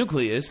catalytic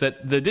nucleus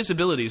that the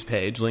disabilities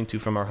page, linked to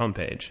from our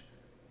homepage.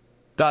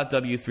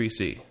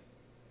 .w3c.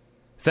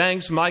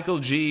 Thanks, Michael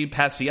G.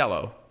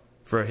 Paciello,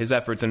 for his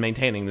efforts in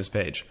maintaining this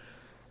page.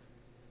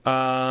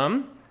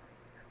 The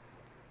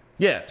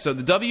Yeah, so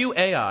the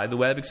WAI, the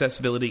Web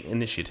Accessibility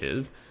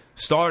Initiative,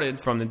 started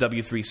from the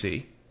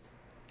W3C,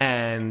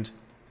 and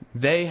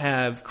they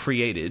have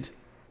created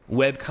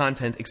web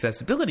content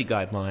accessibility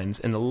guidelines,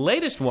 and the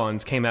latest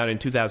ones came out in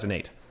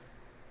 2008.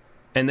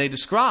 And they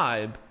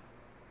describe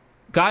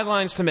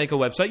guidelines to make a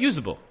website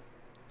usable.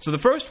 So the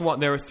first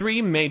one, there are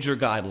 3 major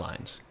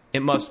guidelines.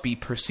 It must be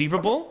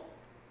perceivable.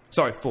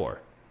 Sorry,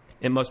 4.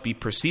 It must be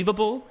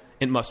perceivable,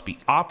 it must be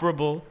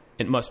operable,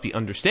 it must be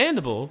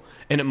understandable,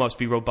 and it must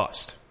be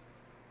robust.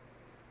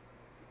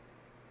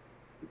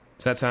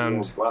 Does that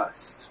sound...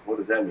 Robust. What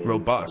does that mean?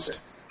 Robust.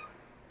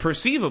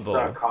 Perceivable.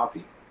 It's not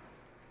coffee.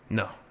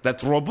 No,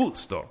 that's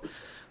robusto.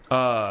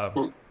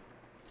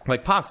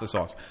 Like pasta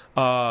sauce.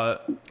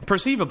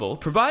 Perceivable.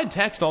 Provide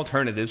text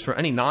alternatives for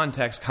any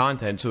non-text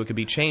content so it can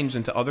be changed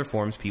into other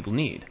forms people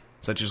need,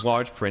 such as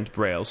large print,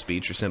 braille,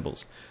 speech, or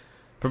symbols.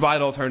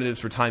 Provide alternatives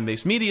for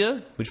time-based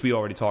media, which we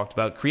already talked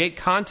about. Create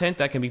content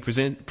that can be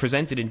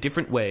presented in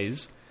different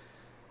ways.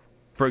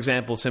 For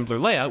example, simpler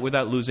layout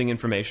without losing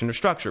information or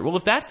structure. Well,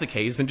 if that's the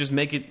case, then just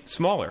make it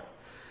smaller.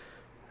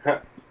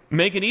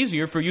 Make it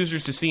easier for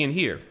users to see and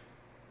hear.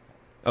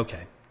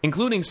 Okay.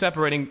 Including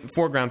separating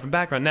foreground from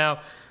background.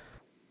 Now,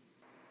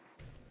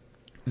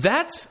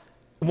 that's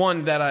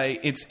one that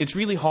it's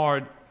really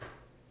hard.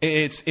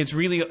 It's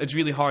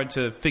really hard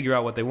to figure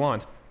out what they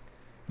want,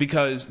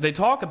 because they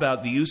talk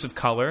about the use of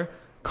color.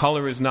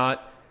 Color is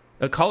not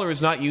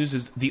used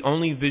as the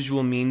only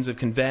visual means of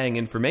conveying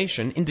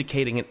information,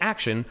 indicating an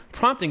action,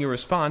 prompting a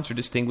response, or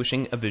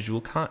distinguishing a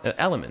visual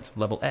element,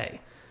 level A.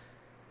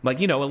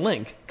 Like, a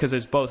link, because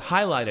it's both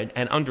highlighted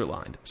and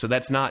underlined. So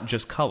that's not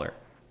just color.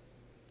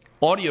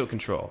 Audio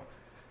control.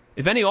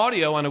 If any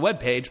audio on a web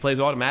page plays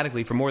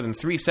automatically for more than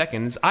 3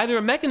 seconds, either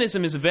a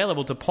mechanism is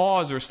available to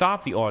pause or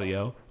stop the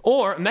audio,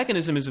 or a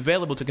mechanism is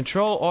available to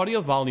control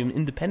audio volume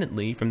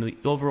independently from the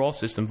overall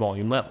system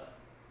volume level.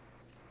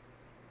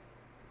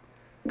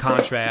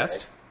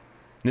 Contrast.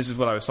 This is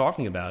what I was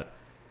talking about.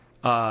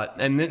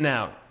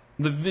 Now,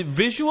 the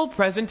visual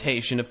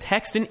presentation of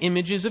text and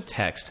images of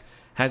text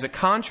has a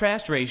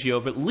contrast ratio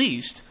of at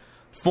least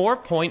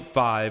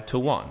 4.5 to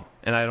 1.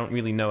 And I don't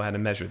really know how to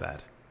measure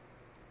that.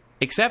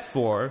 Except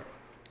for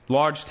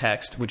large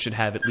text, which should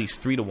have at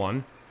least 3 to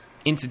 1.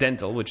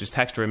 Incidental, which is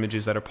text or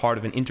images that are part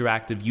of an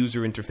interactive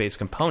user interface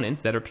component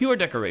that are pure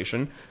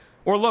decoration.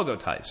 Or logo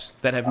types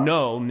that have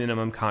no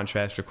minimum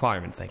contrast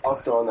requirement. Thank you.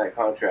 Also, on that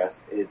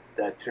contrast,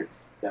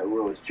 that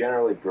rule is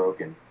generally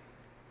broken.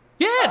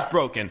 Yeah, it's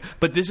broken.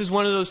 But this is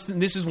one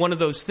of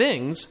those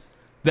things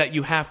that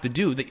you have to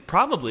do. That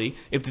probably,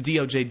 if the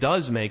DOJ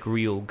does make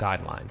real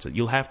guidelines, that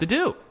you'll have to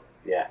do.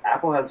 Yeah,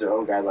 Apple has their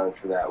own guidelines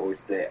for that,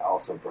 which they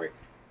also break.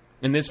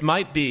 And this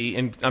might be,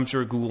 and I'm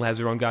sure Google has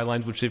their own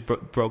guidelines, which they've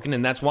broken,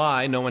 and that's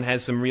why no one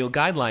has some real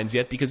guidelines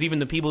yet, because even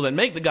the people that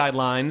make the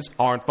guidelines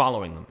aren't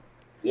following them.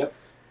 Yep.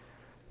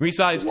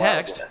 Resize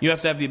text. You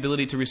have to have the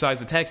ability to resize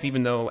the text,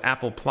 even though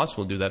Apple Plus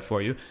will do that for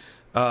you.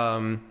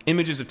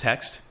 Images of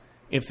text.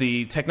 If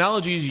the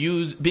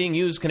technology being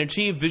used can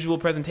achieve visual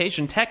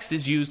presentation, text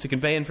is used to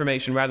convey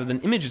information rather than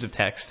images of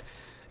text,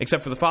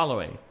 except for the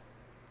following.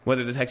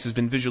 Whether the text has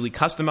been visually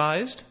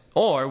customized,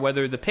 or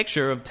whether the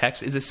picture of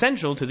text is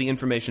essential to the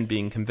information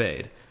being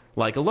conveyed,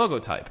 like a logo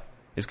type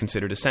is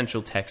considered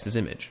essential text as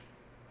image.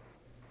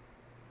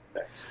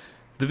 Thanks.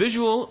 The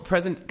visual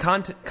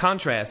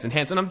contrast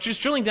enhanced, and I'm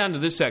just drilling down to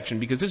this section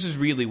because this is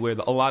really where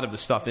a lot of the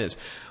stuff is.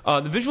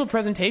 The visual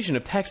presentation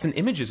of text and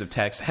images of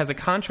text has a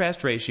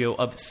contrast ratio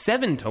of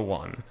 7 to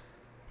 1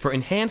 for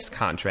enhanced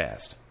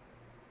contrast.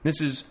 This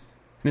is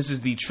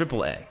the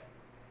AAA.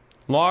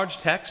 Large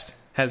text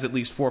has at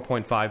least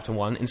 4.5 to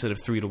 1 instead of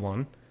 3 to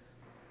 1.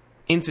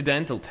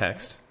 Incidental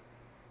text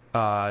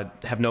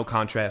have no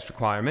contrast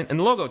requirement,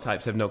 and logo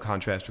types have no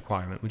contrast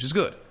requirement, which is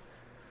good.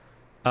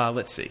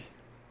 Let's see.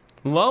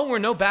 Low or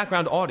no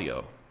background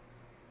audio.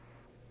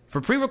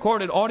 For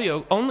pre-recorded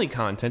audio-only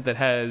content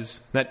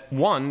that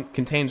 1,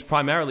 contains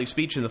primarily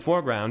speech in the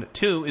foreground,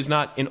 2, is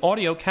not an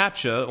audio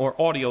captcha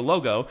or audio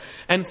logo,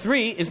 and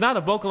 3, is not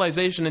a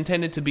vocalization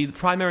intended to be the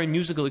primary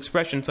musical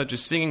expression such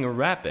as singing or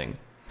rapping,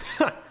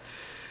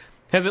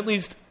 has at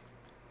least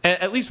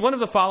one of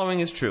the following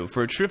is true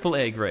for a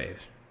AAA grade.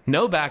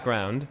 No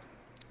background,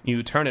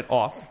 you turn it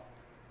off,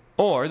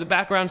 or the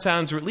background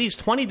sounds are at least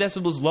 20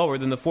 decibels lower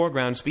than the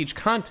foreground speech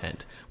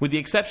content, with the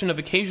exception of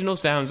occasional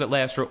sounds that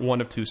last for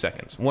 1 or 2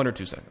 seconds.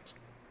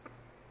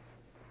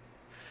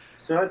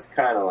 So it's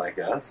kind of like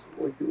us.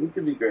 We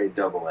could be grade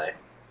AA.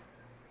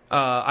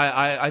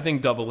 I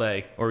think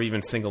AA or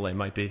even single A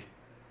might be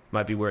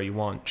where you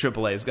want.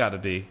 AAA has got to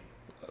be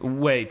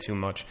way too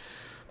much.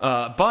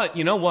 But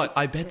you know what?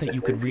 I bet that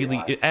you could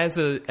really, as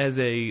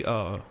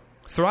a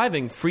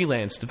thriving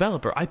freelance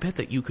developer, I bet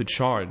that you could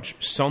charge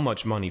so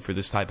much money for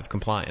this type of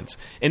compliance.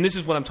 And this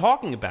is what I'm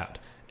talking about.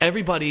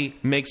 Everybody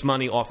makes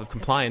money off of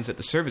compliance at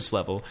the service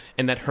level,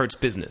 and that hurts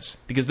business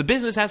because the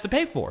business has to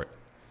pay for it.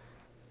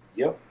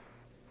 Yep.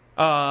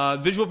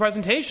 Visual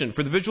presentation.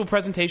 For the visual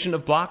presentation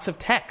of blocks of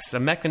text, a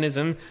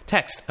mechanism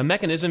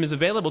is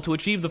available to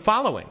achieve the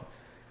following.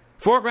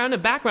 Foreground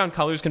and background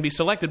colors can be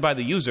selected by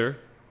the user.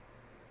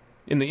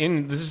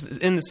 In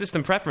the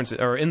system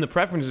preferences, or in the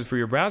preferences for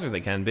your browser, they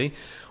can be.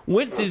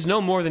 Width is no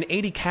more than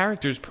 80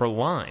 characters per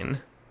line.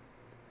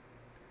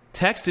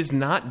 Text is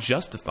not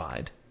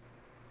justified.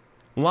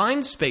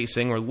 Line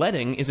spacing, or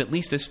leading, is at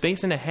least a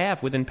space and a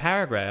half within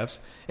paragraphs,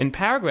 and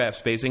paragraph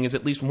spacing is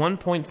at least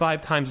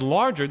 1.5 times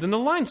larger than the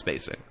line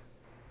spacing.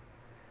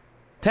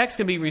 Text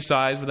can be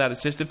resized without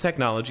assistive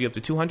technology up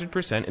to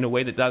 200% in a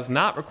way that does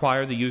not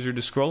require the user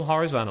to scroll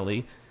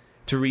horizontally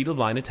to read a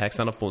line of text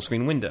on a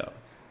full-screen window.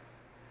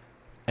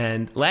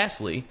 And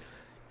lastly,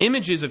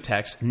 images of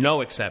text,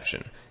 no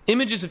exception.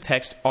 Images of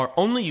text are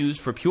only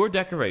used for pure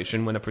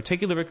decoration when a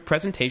particular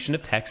presentation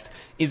of text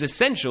is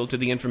essential to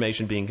the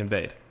information being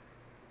conveyed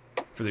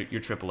for your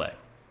AAA.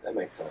 That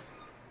makes sense.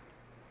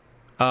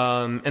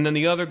 And then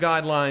the other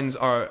guidelines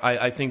are,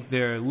 I think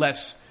they're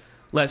less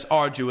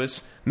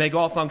arduous. Make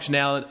all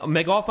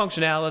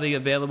functionality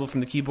available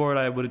from the keyboard.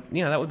 That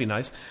would be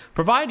nice.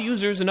 Provide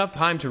users enough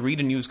time to read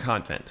and use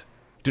content.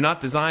 Do not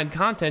design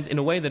content in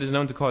a way that is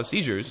known to cause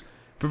seizures.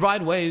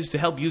 Provide ways to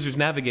help users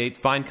navigate,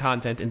 find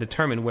content, and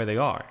determine where they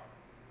are.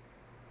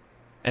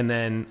 And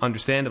then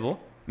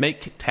understandable.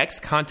 Make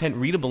text content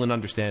readable and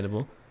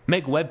understandable.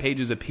 Make web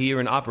pages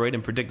appear and operate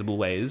in predictable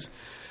ways,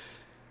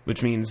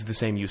 which means the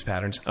same use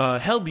patterns.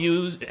 Help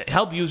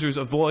users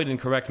avoid and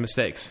correct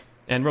mistakes.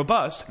 And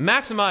robust,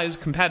 maximize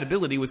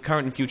compatibility with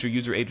current and future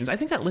user agents. I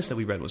think that list that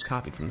we read was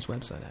copied from this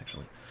website,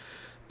 actually.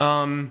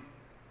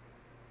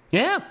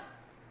 Yeah.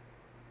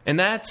 And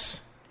that's...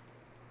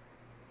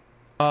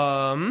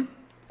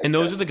 And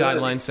those are the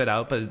guidelines set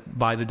out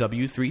by the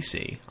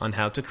W3C on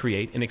how to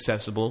create an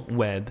accessible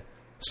web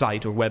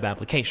site or web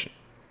application.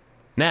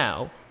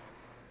 Now,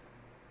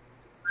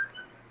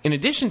 in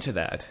addition to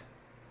that,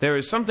 there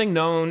is something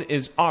known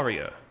as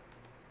ARIA,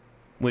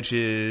 which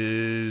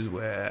is,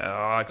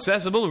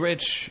 accessible,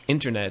 rich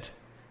internet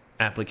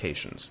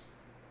applications.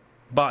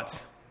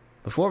 But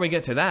before we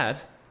get to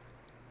that,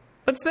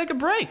 let's take a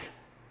break.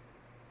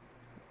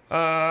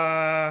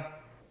 What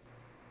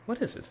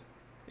is it?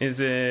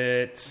 Is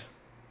it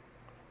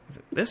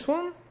this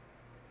one?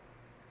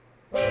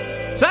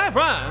 Say,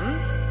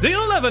 friends, do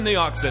you live in New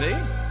York City?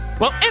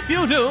 Well, if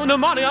you do,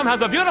 Pneumonium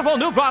has a beautiful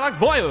new product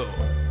for you.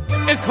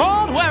 It's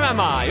called Where Am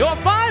I, your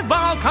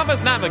 5-borough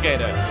compass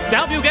navigator, to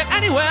help you get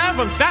anywhere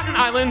from Staten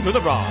Island to the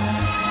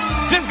Bronx.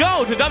 Just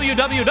go to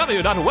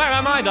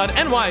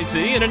www.whereami.nyc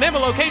and enable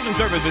location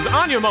services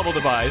on your mobile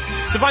device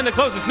to find the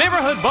closest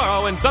neighborhood,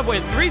 borough, and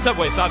 3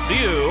 subway stops to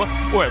you,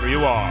 wherever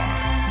you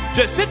are.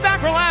 Just sit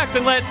back, relax,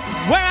 and let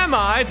Where Am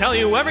I tell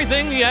you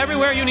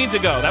everywhere you need to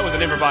go. That was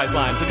an improvised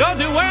line. So go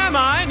to Where Am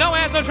I? No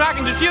ads, no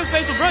tracking, just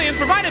geospatial brilliance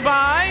provided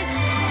by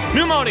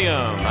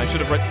Pneumonium. I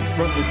should have wrote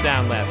this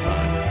down last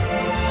time.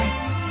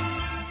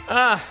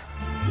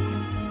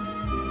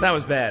 That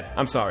was bad.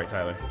 I'm sorry,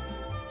 Tyler.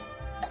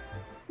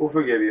 We'll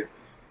forgive you.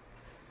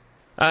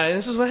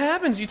 This is what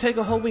happens. You take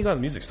a whole week off.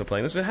 The music's still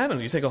playing. This is what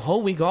happens. You take a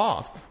whole week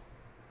off,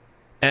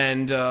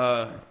 and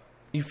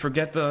you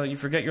forget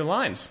your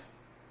lines.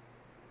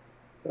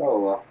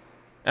 Oh, well.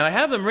 And I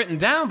have them written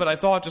down, but I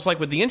thought, just like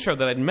with the intro,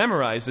 that I'd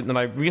memorized it, and then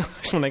I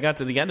realized when I got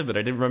to the end of it,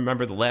 I didn't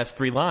remember the last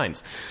 3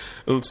 lines.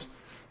 Oops.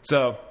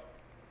 So,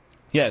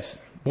 yes,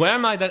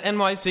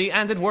 whereami.nyc,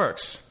 and it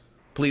works.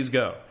 Please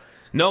go.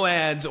 No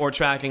ads or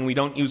tracking. We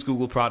don't use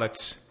Google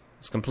products.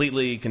 It's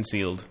completely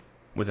concealed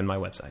within my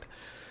website.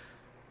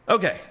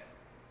 Okay.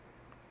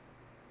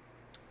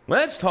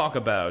 Let's talk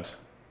about...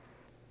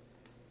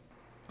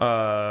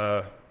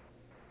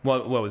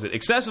 What was it?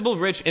 Accessible,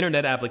 rich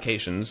internet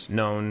applications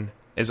known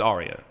as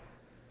ARIA,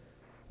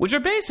 which are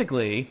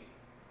basically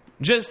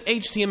just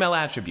HTML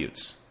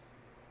attributes,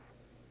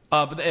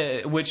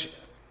 which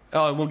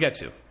we'll get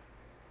to.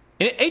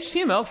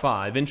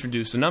 HTML5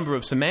 introduced a number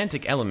of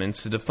semantic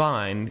elements to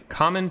define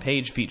common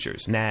page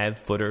features, nav,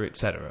 footer,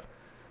 etc.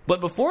 But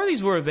before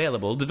these were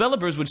available,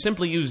 developers would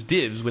simply use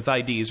divs with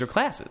IDs or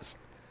classes.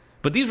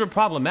 But these were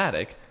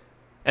problematic,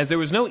 as there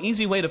was no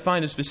easy way to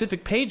find a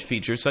specific page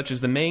feature such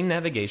as the main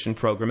navigation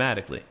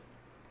programmatically.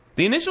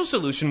 The initial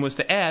solution was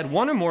to add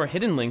one or more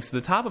hidden links to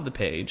the top of the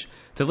page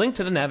to link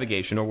to the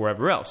navigation or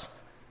wherever else.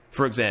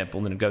 For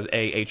example, then it goes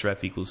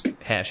href equals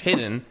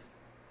 #hidden,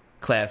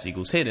 class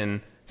equals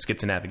hidden, skip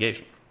to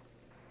navigation.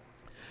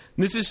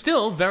 This is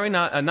still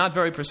not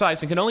very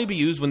precise and can only be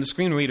used when the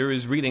screen reader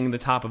is reading the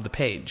top of the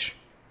page.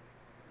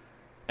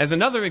 As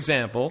another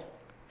example,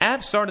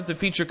 apps started to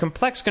feature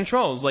complex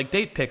controls like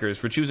date pickers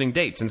for choosing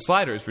dates and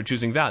sliders for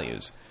choosing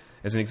values.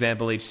 As an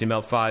example,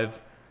 HTML5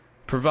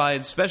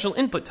 provides special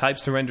input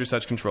types to render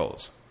such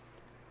controls,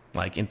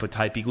 like input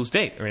type equals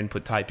date or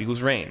input type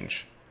equals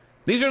range.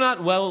 These are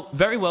not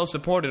very well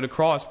supported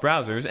across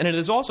browsers, and it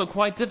is also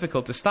quite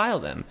difficult to style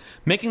them,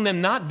 making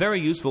them not very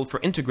useful for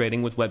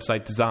integrating with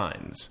website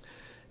designs.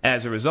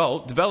 As a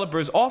result,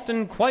 developers quite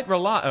often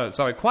rely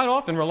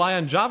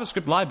on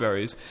JavaScript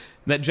libraries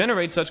that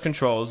generate such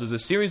controls as a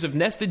series of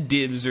nested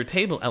divs or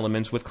table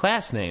elements with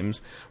class names,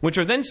 which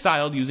are then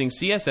styled using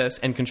CSS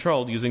and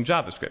controlled using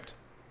JavaScript.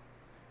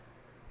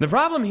 The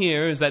problem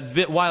here is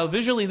that while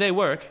visually they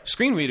work,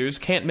 screen readers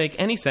can't make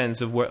any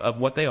sense of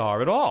what they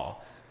are at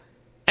all.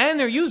 and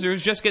their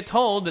users just get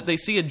told that they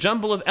see a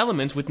jumble of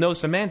elements with no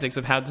semantics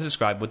of how to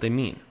describe what they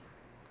mean.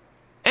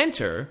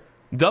 Enter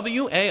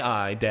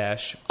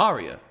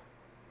WAI-ARIA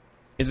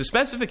is a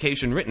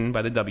specification written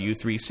by the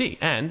W3C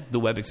and the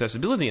Web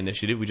Accessibility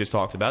Initiative we just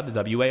talked about,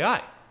 the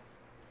WAI.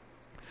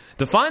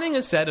 Defining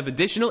a set of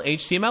additional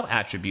HTML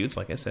attributes,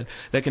 like I said,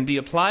 that can be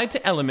applied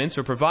to elements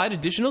or provide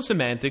additional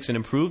semantics and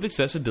improve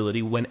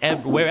accessibility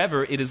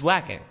wherever it is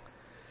lacking.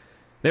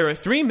 There are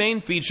three main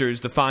features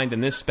defined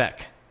in this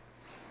spec: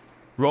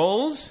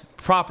 roles,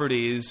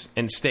 properties,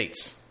 and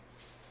states.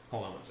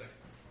 Hold on one second.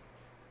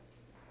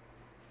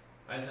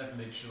 I just have to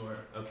make sure.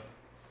 Okay.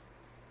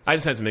 I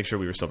just had to make sure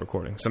we were still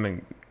recording.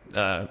 Something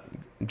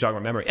jogged my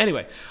memory.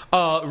 Anyway,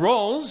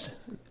 roles,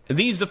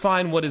 these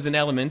define what is an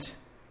element,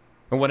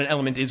 or what an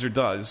element is or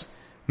does.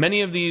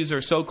 Many of these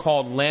are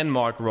so-called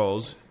landmark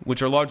roles,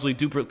 which largely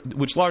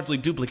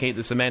duplicate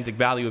the semantic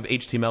value of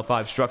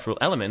HTML5 structural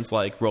elements,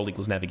 like role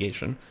equals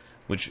navigation,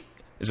 which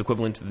is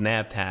equivalent to the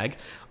nav tag,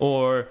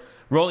 or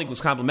role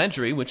equals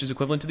complementary, which is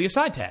equivalent to the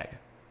aside tag.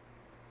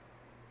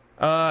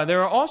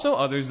 There are also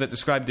others that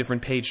describe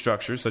different page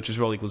structures, such as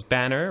role equals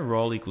banner,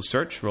 role equals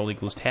search, role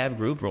equals tab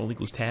group, role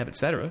equals tab,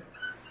 etc.,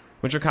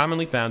 which are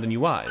commonly found in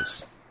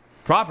UIs.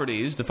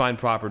 Properties define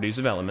properties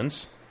of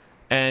elements,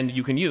 and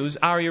you can use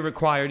aria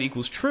required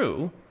equals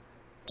true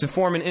to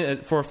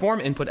for a form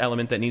input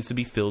element that needs to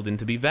be filled in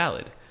to be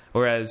valid,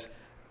 whereas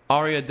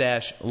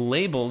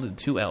aria-labeled,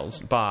 two L's,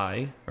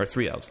 by, or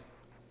three L's.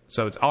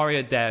 So it's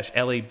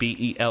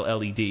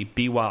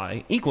aria-labelled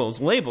by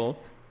equals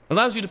label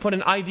allows you to put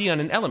an ID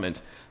on an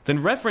element,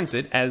 then reference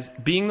it as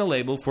being the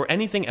label for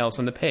anything else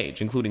on the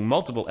page, including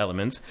multiple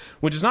elements,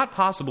 which is not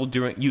possible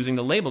using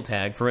the label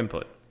tag for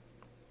input.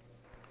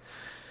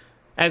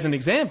 As an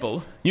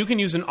example, you can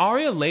use an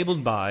aria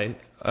labeled by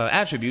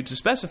attribute to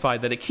specify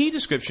that a key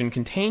description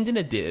contained in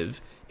a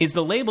div is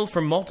the label for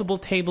multiple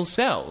table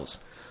cells,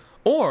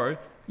 or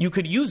you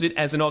could use it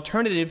as an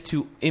alternative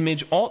to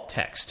image alt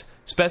text.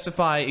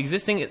 Specify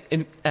existing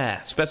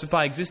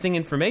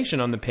information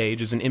on the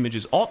page as an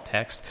image's alt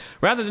text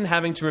rather than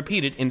having to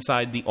repeat it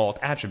inside the alt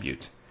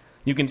attribute.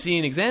 You can see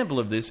an example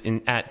of this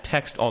at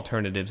text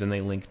alternatives, and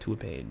they link to a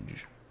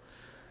page.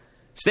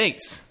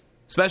 States.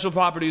 Special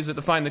properties that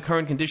define the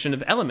current condition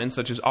of elements,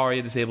 such as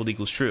aria disabled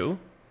equals true,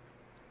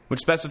 which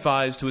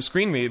specifies to a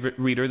screen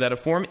reader that a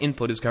form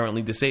input is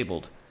currently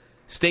disabled.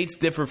 States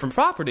differ from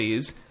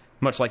properties,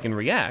 much like in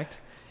React,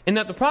 in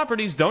that the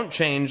properties don't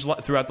change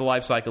throughout the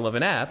lifecycle of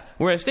an app,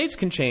 whereas states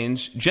can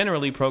change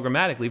generally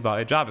programmatically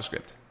via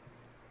JavaScript.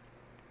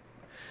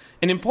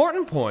 An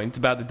important point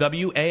about the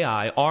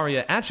WAI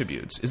ARIA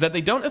attributes is that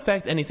they don't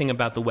affect anything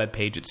about the web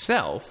page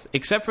itself,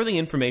 except for the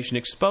information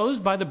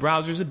exposed by the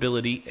browser's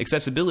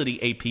accessibility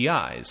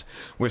APIs,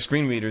 where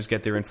screen readers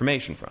get their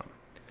information from.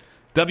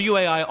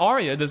 WAI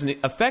ARIA doesn't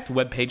affect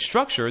web page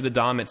structure, the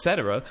DOM,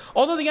 etc.,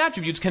 although the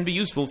attributes can be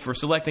useful for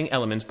selecting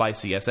elements by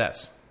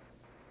CSS.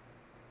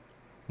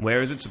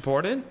 Where is it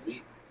supported?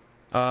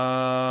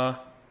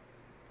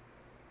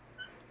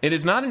 It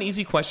is not an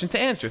easy question to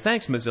answer.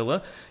 Thanks,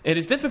 Mozilla. It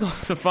is difficult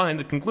to find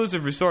the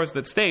conclusive resource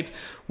that states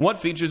what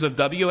features of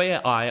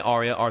WAI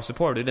ARIA are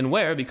supported and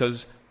where,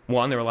 because,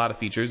 one, there are a lot of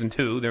features, and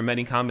two, there are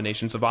many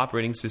combinations of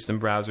operating system,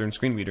 browser, and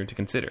screen reader to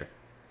consider.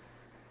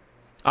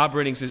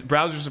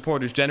 Browser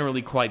support is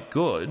generally quite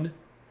good.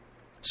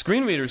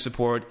 Screen reader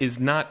support is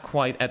not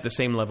quite at the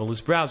same level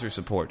as browser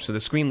support, so the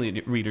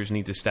screen readers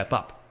need to step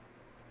up.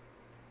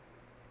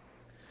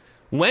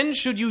 When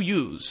should you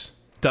use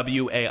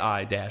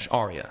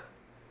WAI-ARIA?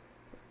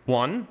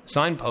 1.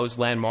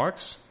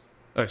 Signpost/landmarks.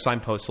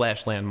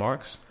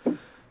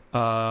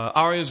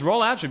 ARIA's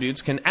role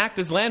attributes can act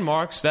as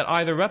landmarks that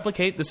either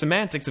replicate the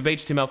semantics of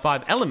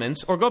HTML5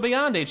 elements or go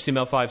beyond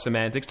HTML5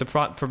 semantics to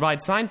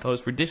provide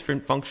signposts for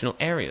different functional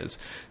areas,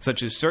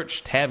 such as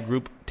search, tab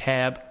group,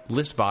 tab,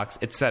 list box,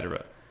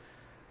 etc.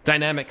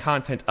 Dynamic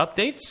content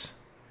updates,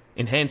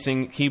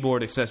 enhancing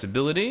keyboard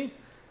accessibility,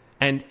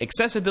 and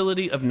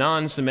accessibility of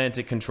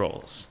non-semantic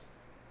controls.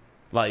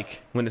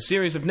 Like when a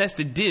series of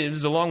nested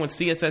divs along with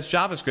CSS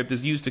JavaScript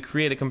is used to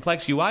create a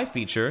complex UI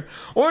feature,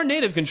 or a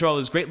native control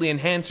is greatly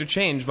enhanced or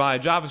changed via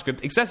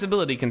JavaScript,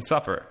 accessibility can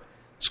suffer.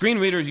 Screen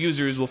readers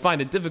users will find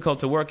it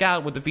difficult to work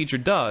out what the feature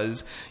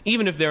does,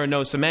 even if there are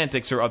no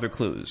semantics or other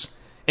clues.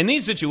 In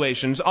these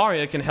situations,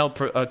 ARIA can help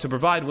to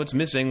provide what's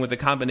missing with a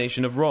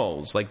combination of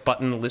roles, like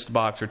button, list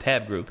box, or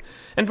tab group,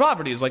 and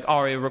properties like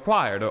ARIA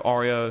required or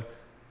ARIA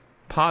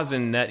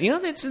POSINet. You know,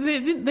 they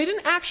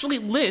didn't actually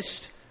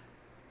list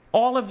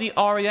all of the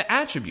ARIA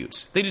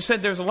attributes. They just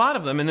said there's a lot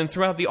of them, and then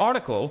throughout the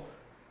article,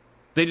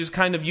 they just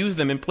kind of use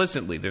them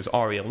implicitly. There's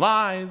ARIA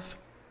Live.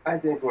 I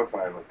think we're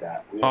fine with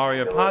that.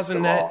 ARIA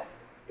POSINet.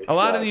 A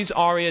lot of these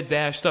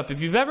ARIA stuff.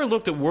 If you've ever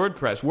looked at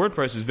WordPress,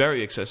 WordPress is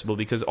very accessible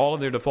because all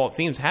of their default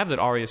themes have that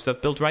ARIA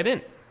stuff built right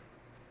in.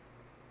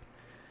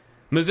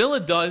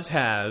 Mozilla does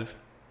have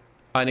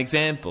an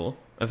example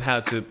of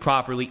how to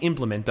properly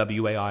implement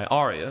WAI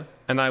ARIA,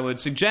 and I would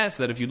suggest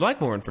that if you'd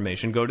like more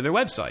information, go to their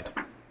website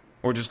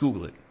or just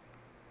Google it.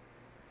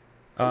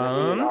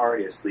 An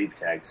ARIA sleep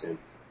tag soon.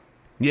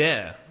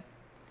 Yeah.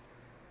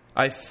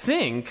 I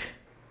think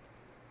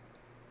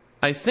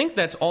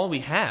that's all we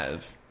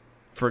have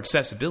for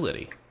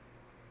accessibility.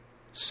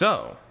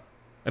 So,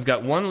 I've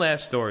got one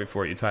last story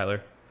for you,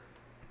 Tyler.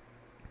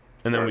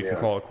 And then we can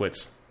call it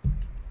quits.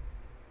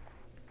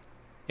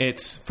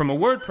 It's from a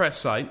WordPress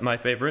site, my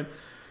favorite.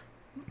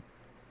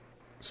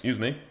 Excuse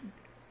me.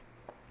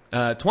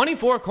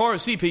 24-core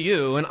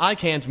CPU, and I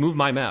can't move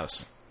my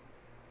mouse.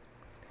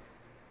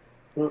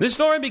 This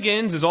story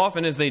begins, as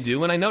often as they do,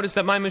 when I noticed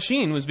that my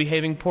machine was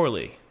behaving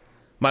poorly.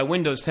 My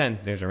Windows 10,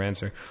 there's our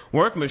answer,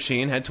 work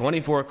machine had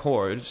 24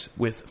 cores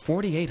with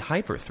 48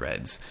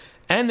 hyperthreads,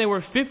 and they were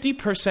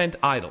 50%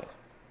 idle.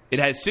 It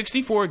had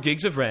 64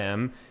 gigs of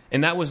RAM,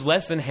 and that was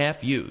less than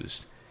half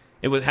used.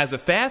 It has a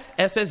fast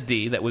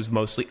SSD that was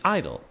mostly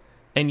idle.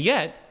 And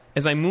yet,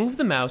 as I moved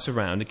the mouse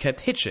around, it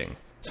kept hitching,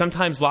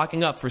 sometimes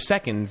locking up for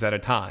seconds at a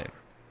time.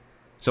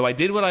 So I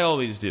did what I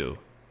always do.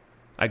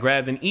 I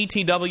grabbed an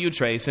ETW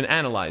trace and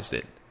analyzed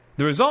it.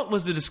 The result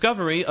was the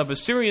discovery of a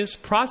serious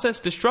process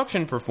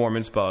destruction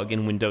performance bug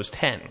in Windows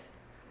 10.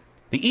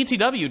 The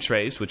ETW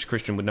trace, which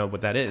Christian would know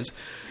what that is,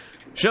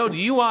 showed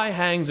UI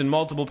hangs in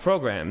multiple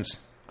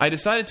programs. I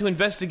decided to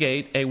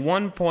investigate a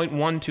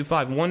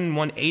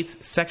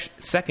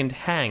 1.125 second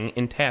hang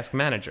in Task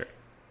Manager.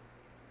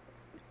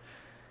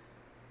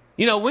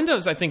 You know,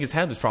 Windows, I think, has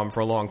had this problem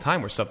for a long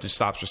time where stuff just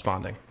stops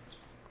responding.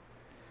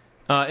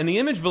 In the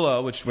image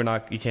below, which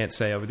you can't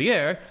say over the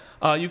air,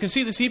 you can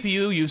see the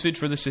CPU usage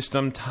for the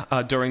system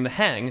during the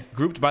hang,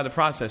 grouped by the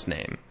process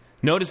name.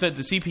 Notice that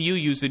the CPU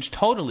usage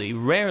totally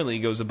rarely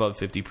goes above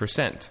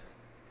 50%.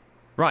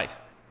 Right.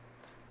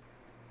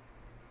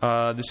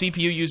 The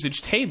CPU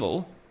usage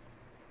table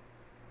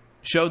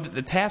showed that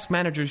the Task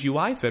Manager's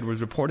UI thread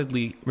was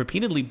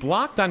repeatedly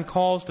blocked on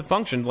calls to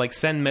functions like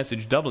send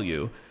message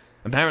W,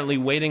 apparently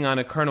waiting on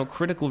a kernel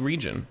critical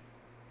region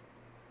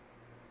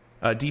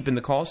deep in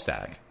the call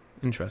stack.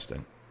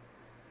 Interesting.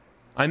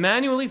 I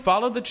manually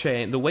followed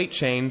the wait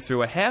chain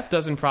through a half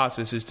dozen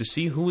processes to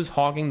see who was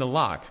hogging the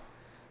lock.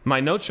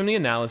 My notes from the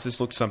analysis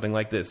looked something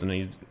like this, and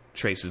he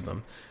traces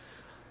them.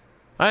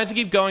 I had to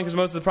keep going because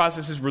most of the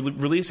processes were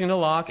releasing the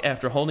lock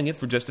after holding it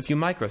for just a few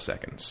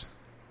microseconds.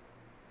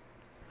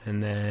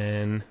 And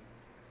then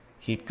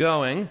keep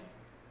going.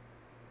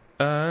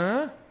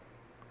 Blah,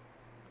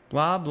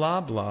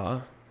 blah,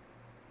 blah.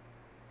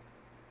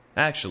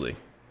 Actually,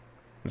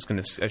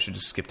 I should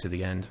just skip to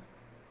the end.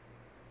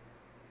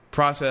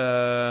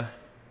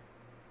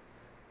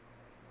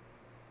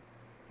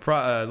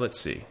 Let's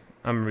see.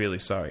 I'm really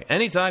sorry.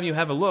 Anytime you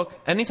have a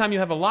lock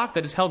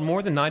that is held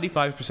more than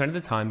 95% of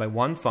the time by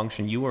one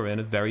function, you are in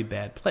a very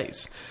bad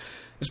place.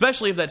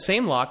 Especially if that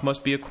same lock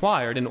must be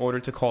acquired in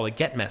order to call a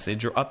get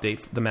message or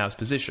update the mouse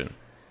position.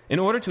 In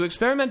order to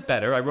experiment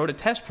better, I wrote a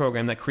test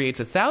program that creates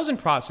 1,000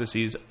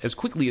 processes as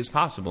quickly as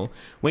possible,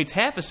 waits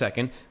half a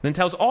second, then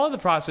tells all of the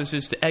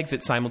processes to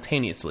exit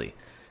simultaneously.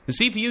 The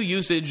CPU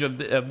usage of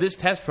this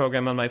test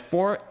program on my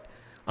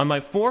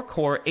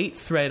 4-core,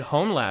 8-thread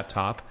home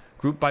laptop,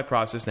 grouped by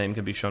process name,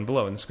 can be shown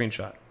below in the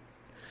screenshot.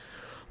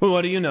 Well,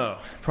 what do you know?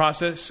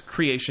 Process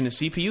creation is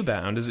CPU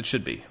bound, as it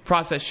should be.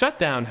 Process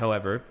shutdown,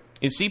 however,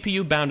 is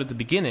CPU bound at the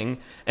beginning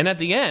and at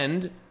the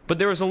end, but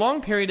there is a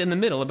long period in the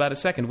middle, about a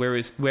second,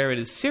 where it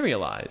is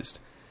serialized,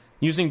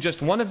 using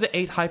just one of the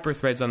 8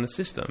 hyperthreads on the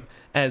system,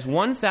 as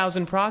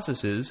 1,000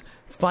 processes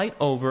fight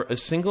over a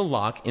single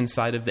lock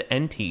inside of the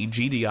NT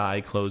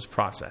GDI closed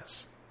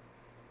process.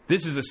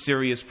 This is a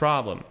serious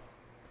problem.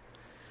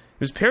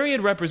 This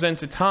period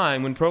represents a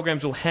time when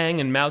programs will hang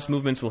and mouse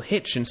movements will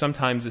hitch, and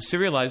sometimes the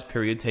serialized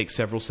period takes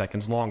several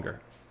seconds longer.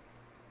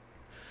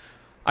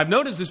 I've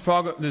noticed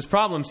this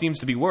problem seems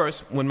to be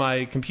worse when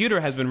my computer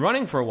has been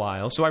running for a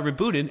while, so I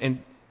rebooted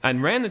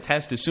and ran the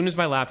test as soon as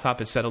my laptop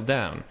has settled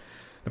down.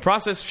 The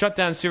process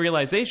shutdown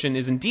serialization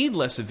is indeed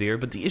less severe,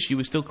 but the issue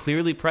is still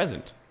clearly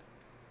present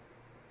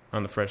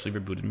on the freshly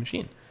rebooted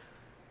machine.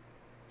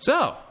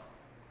 So,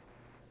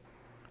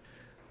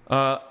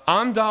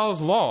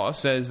 Amdahl's law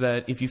says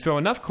that if you throw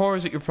enough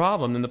cores at your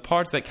problem, then the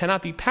parts that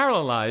cannot be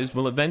parallelized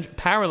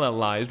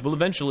will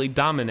eventually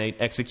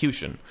dominate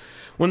execution.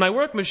 When my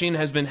work machine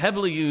has been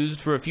heavily used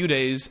for a few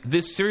days,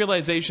 this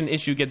serialization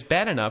issue gets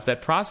bad enough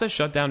that process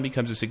shutdown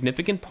becomes a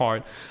significant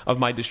part of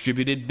my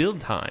distributed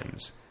build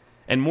times.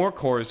 And more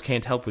cores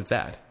can't help with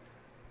that.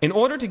 In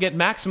order to get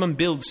maximum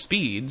build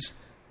speeds,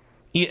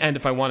 and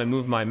if I want to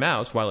move my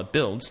mouse while it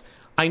builds,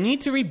 I need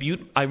to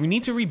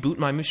reboot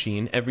my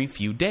machine every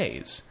few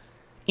days.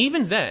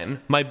 Even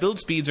then, my build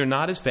speeds are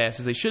not as fast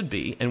as they should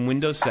be, and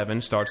Windows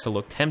 7 starts to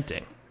look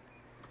tempting.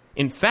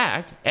 In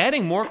fact,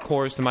 adding more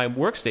cores to my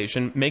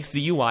workstation makes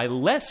the UI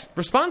less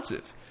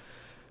responsive.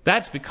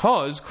 That's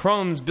because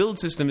Chrome's build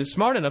system is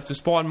smart enough to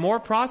spawn more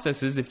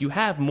processes if you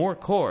have more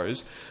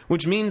cores,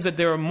 which means that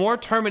there are more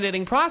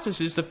terminating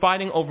processes to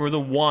fighting over the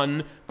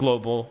one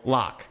global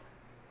lock.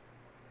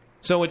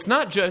 So it's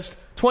not just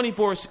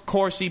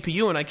 24-core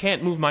CPU and I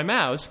can't move my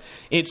mouse,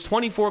 it's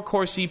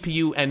 24-core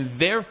CPU and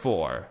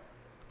therefore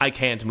I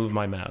can't move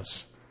my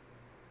mouse.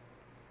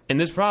 And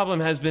this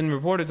problem has been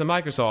reported to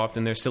Microsoft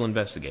and they're still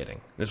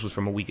investigating. This was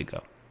from a week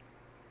ago.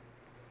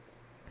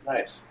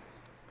 Nice.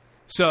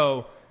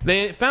 So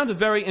they found a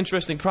very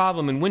interesting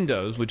problem in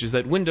Windows, which is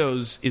that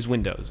Windows is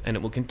Windows, and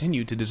it will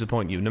continue to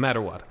disappoint you no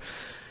matter what.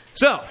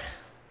 So,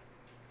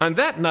 on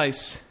that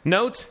nice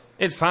note,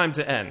 it's time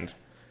to end.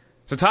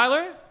 So,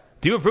 Tyler,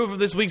 do you approve of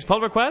this week's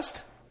pull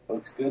request?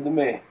 Looks good to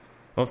me.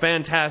 Well,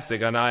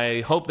 fantastic, and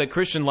I hope that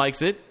Christian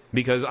likes it,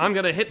 because I'm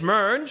going to hit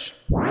merge,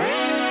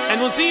 and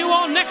we'll see you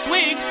all next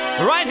week,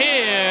 right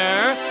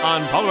here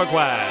on Pull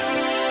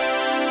Request.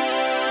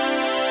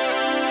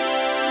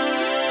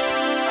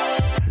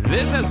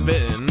 This has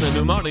been a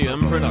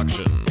Pneumonium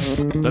production.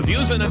 The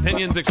views and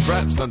opinions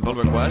expressed on Pull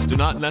Request do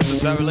not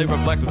necessarily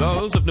reflect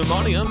those of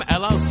Pneumonium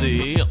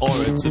LLC or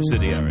its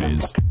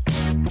subsidiaries.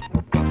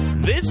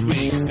 This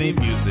week's theme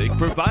music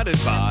provided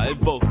by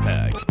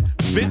Wolfpack.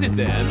 Visit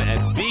them at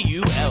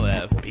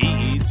vulfpeck.com.